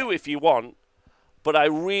 Pick 2 if you want, but I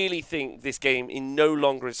really think this game in no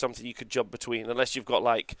longer is something you could jump between unless you've got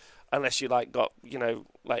like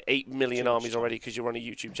 8 million armies already because you're on a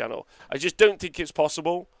YouTube channel. I just don't think it's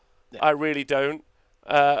possible. Yeah. I really don't.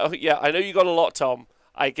 Yeah, I know you got a lot, Tom.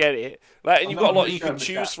 I get it. And you've got a lot you can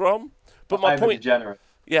choose from. But my point.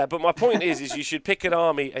 Yeah, but my point is you should pick an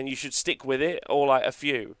army and you should stick with it, or like a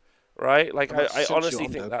few, right? Like I honestly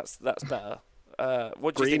think that's better.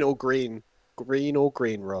 What do you think? Green or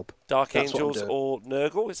green, Rob. Dark Angels or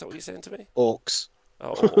Nurgle? Is that what you're saying to me? Orcs.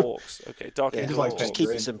 Oh, orcs. Okay, Dark Angels. like or just orcs. keep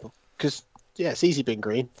it simple. Because it's easy being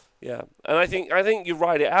green. Yeah, and I think you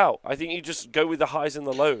ride it out. I think you just go with the highs and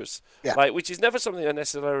the lows, which is never something I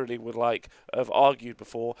necessarily would have argued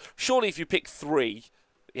before. Surely, if you pick 3.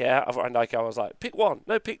 Yeah, and I was like, pick 1.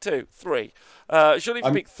 No, pick 2, 3. Surely if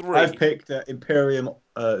you pick 3... I've picked Imperium,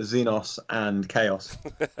 Xenos, and Chaos.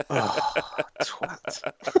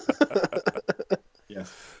 Twat.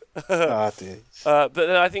 Yes. Dear. But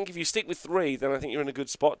then I think if you stick with 3, then I think you're in a good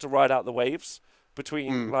spot to ride out the waves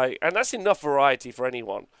between, and that's enough variety for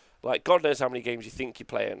anyone. Like, God knows how many games you think you're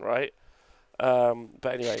playing, right?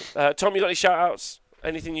 But anyway, Tom, you got any shout-outs?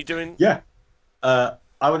 Anything you're doing? Yeah.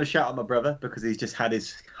 I want to shout out my brother because he's just had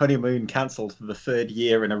his honeymoon cancelled for the 3rd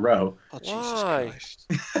year in a row. Oh, Jesus Christ.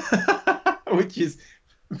 Which is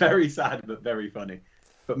very sad, but very funny.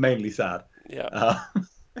 But mainly sad. Yeah.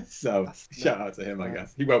 So, shout out to him, I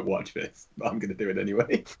guess. He won't watch this, but I'm going to do it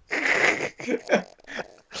anyway.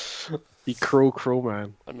 You cruel, cruel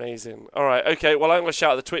man. Amazing. All right. Okay. Well, I'm going to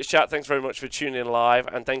shout out the Twitch chat. Thanks very much for tuning in live.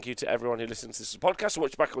 And thank you to everyone who listens to this podcast and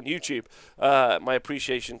watch back on YouTube. My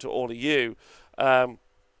appreciation to all of you.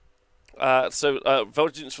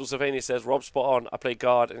 Vulgence for Sylvania says, Rob, spot on. I play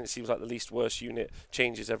guard, and it seems like the least worst unit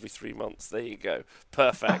changes every 3 months. There you go.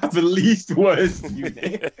 Perfect. The least worst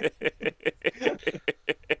unit.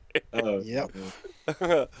 Yep.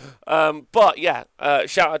 But yeah,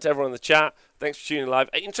 shout out to everyone in the chat. Thanks for tuning live.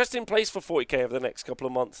 Interesting place for 40k over the next couple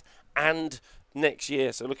of months and next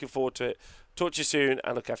year. So looking forward to it. Talk to you soon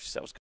and look after yourselves.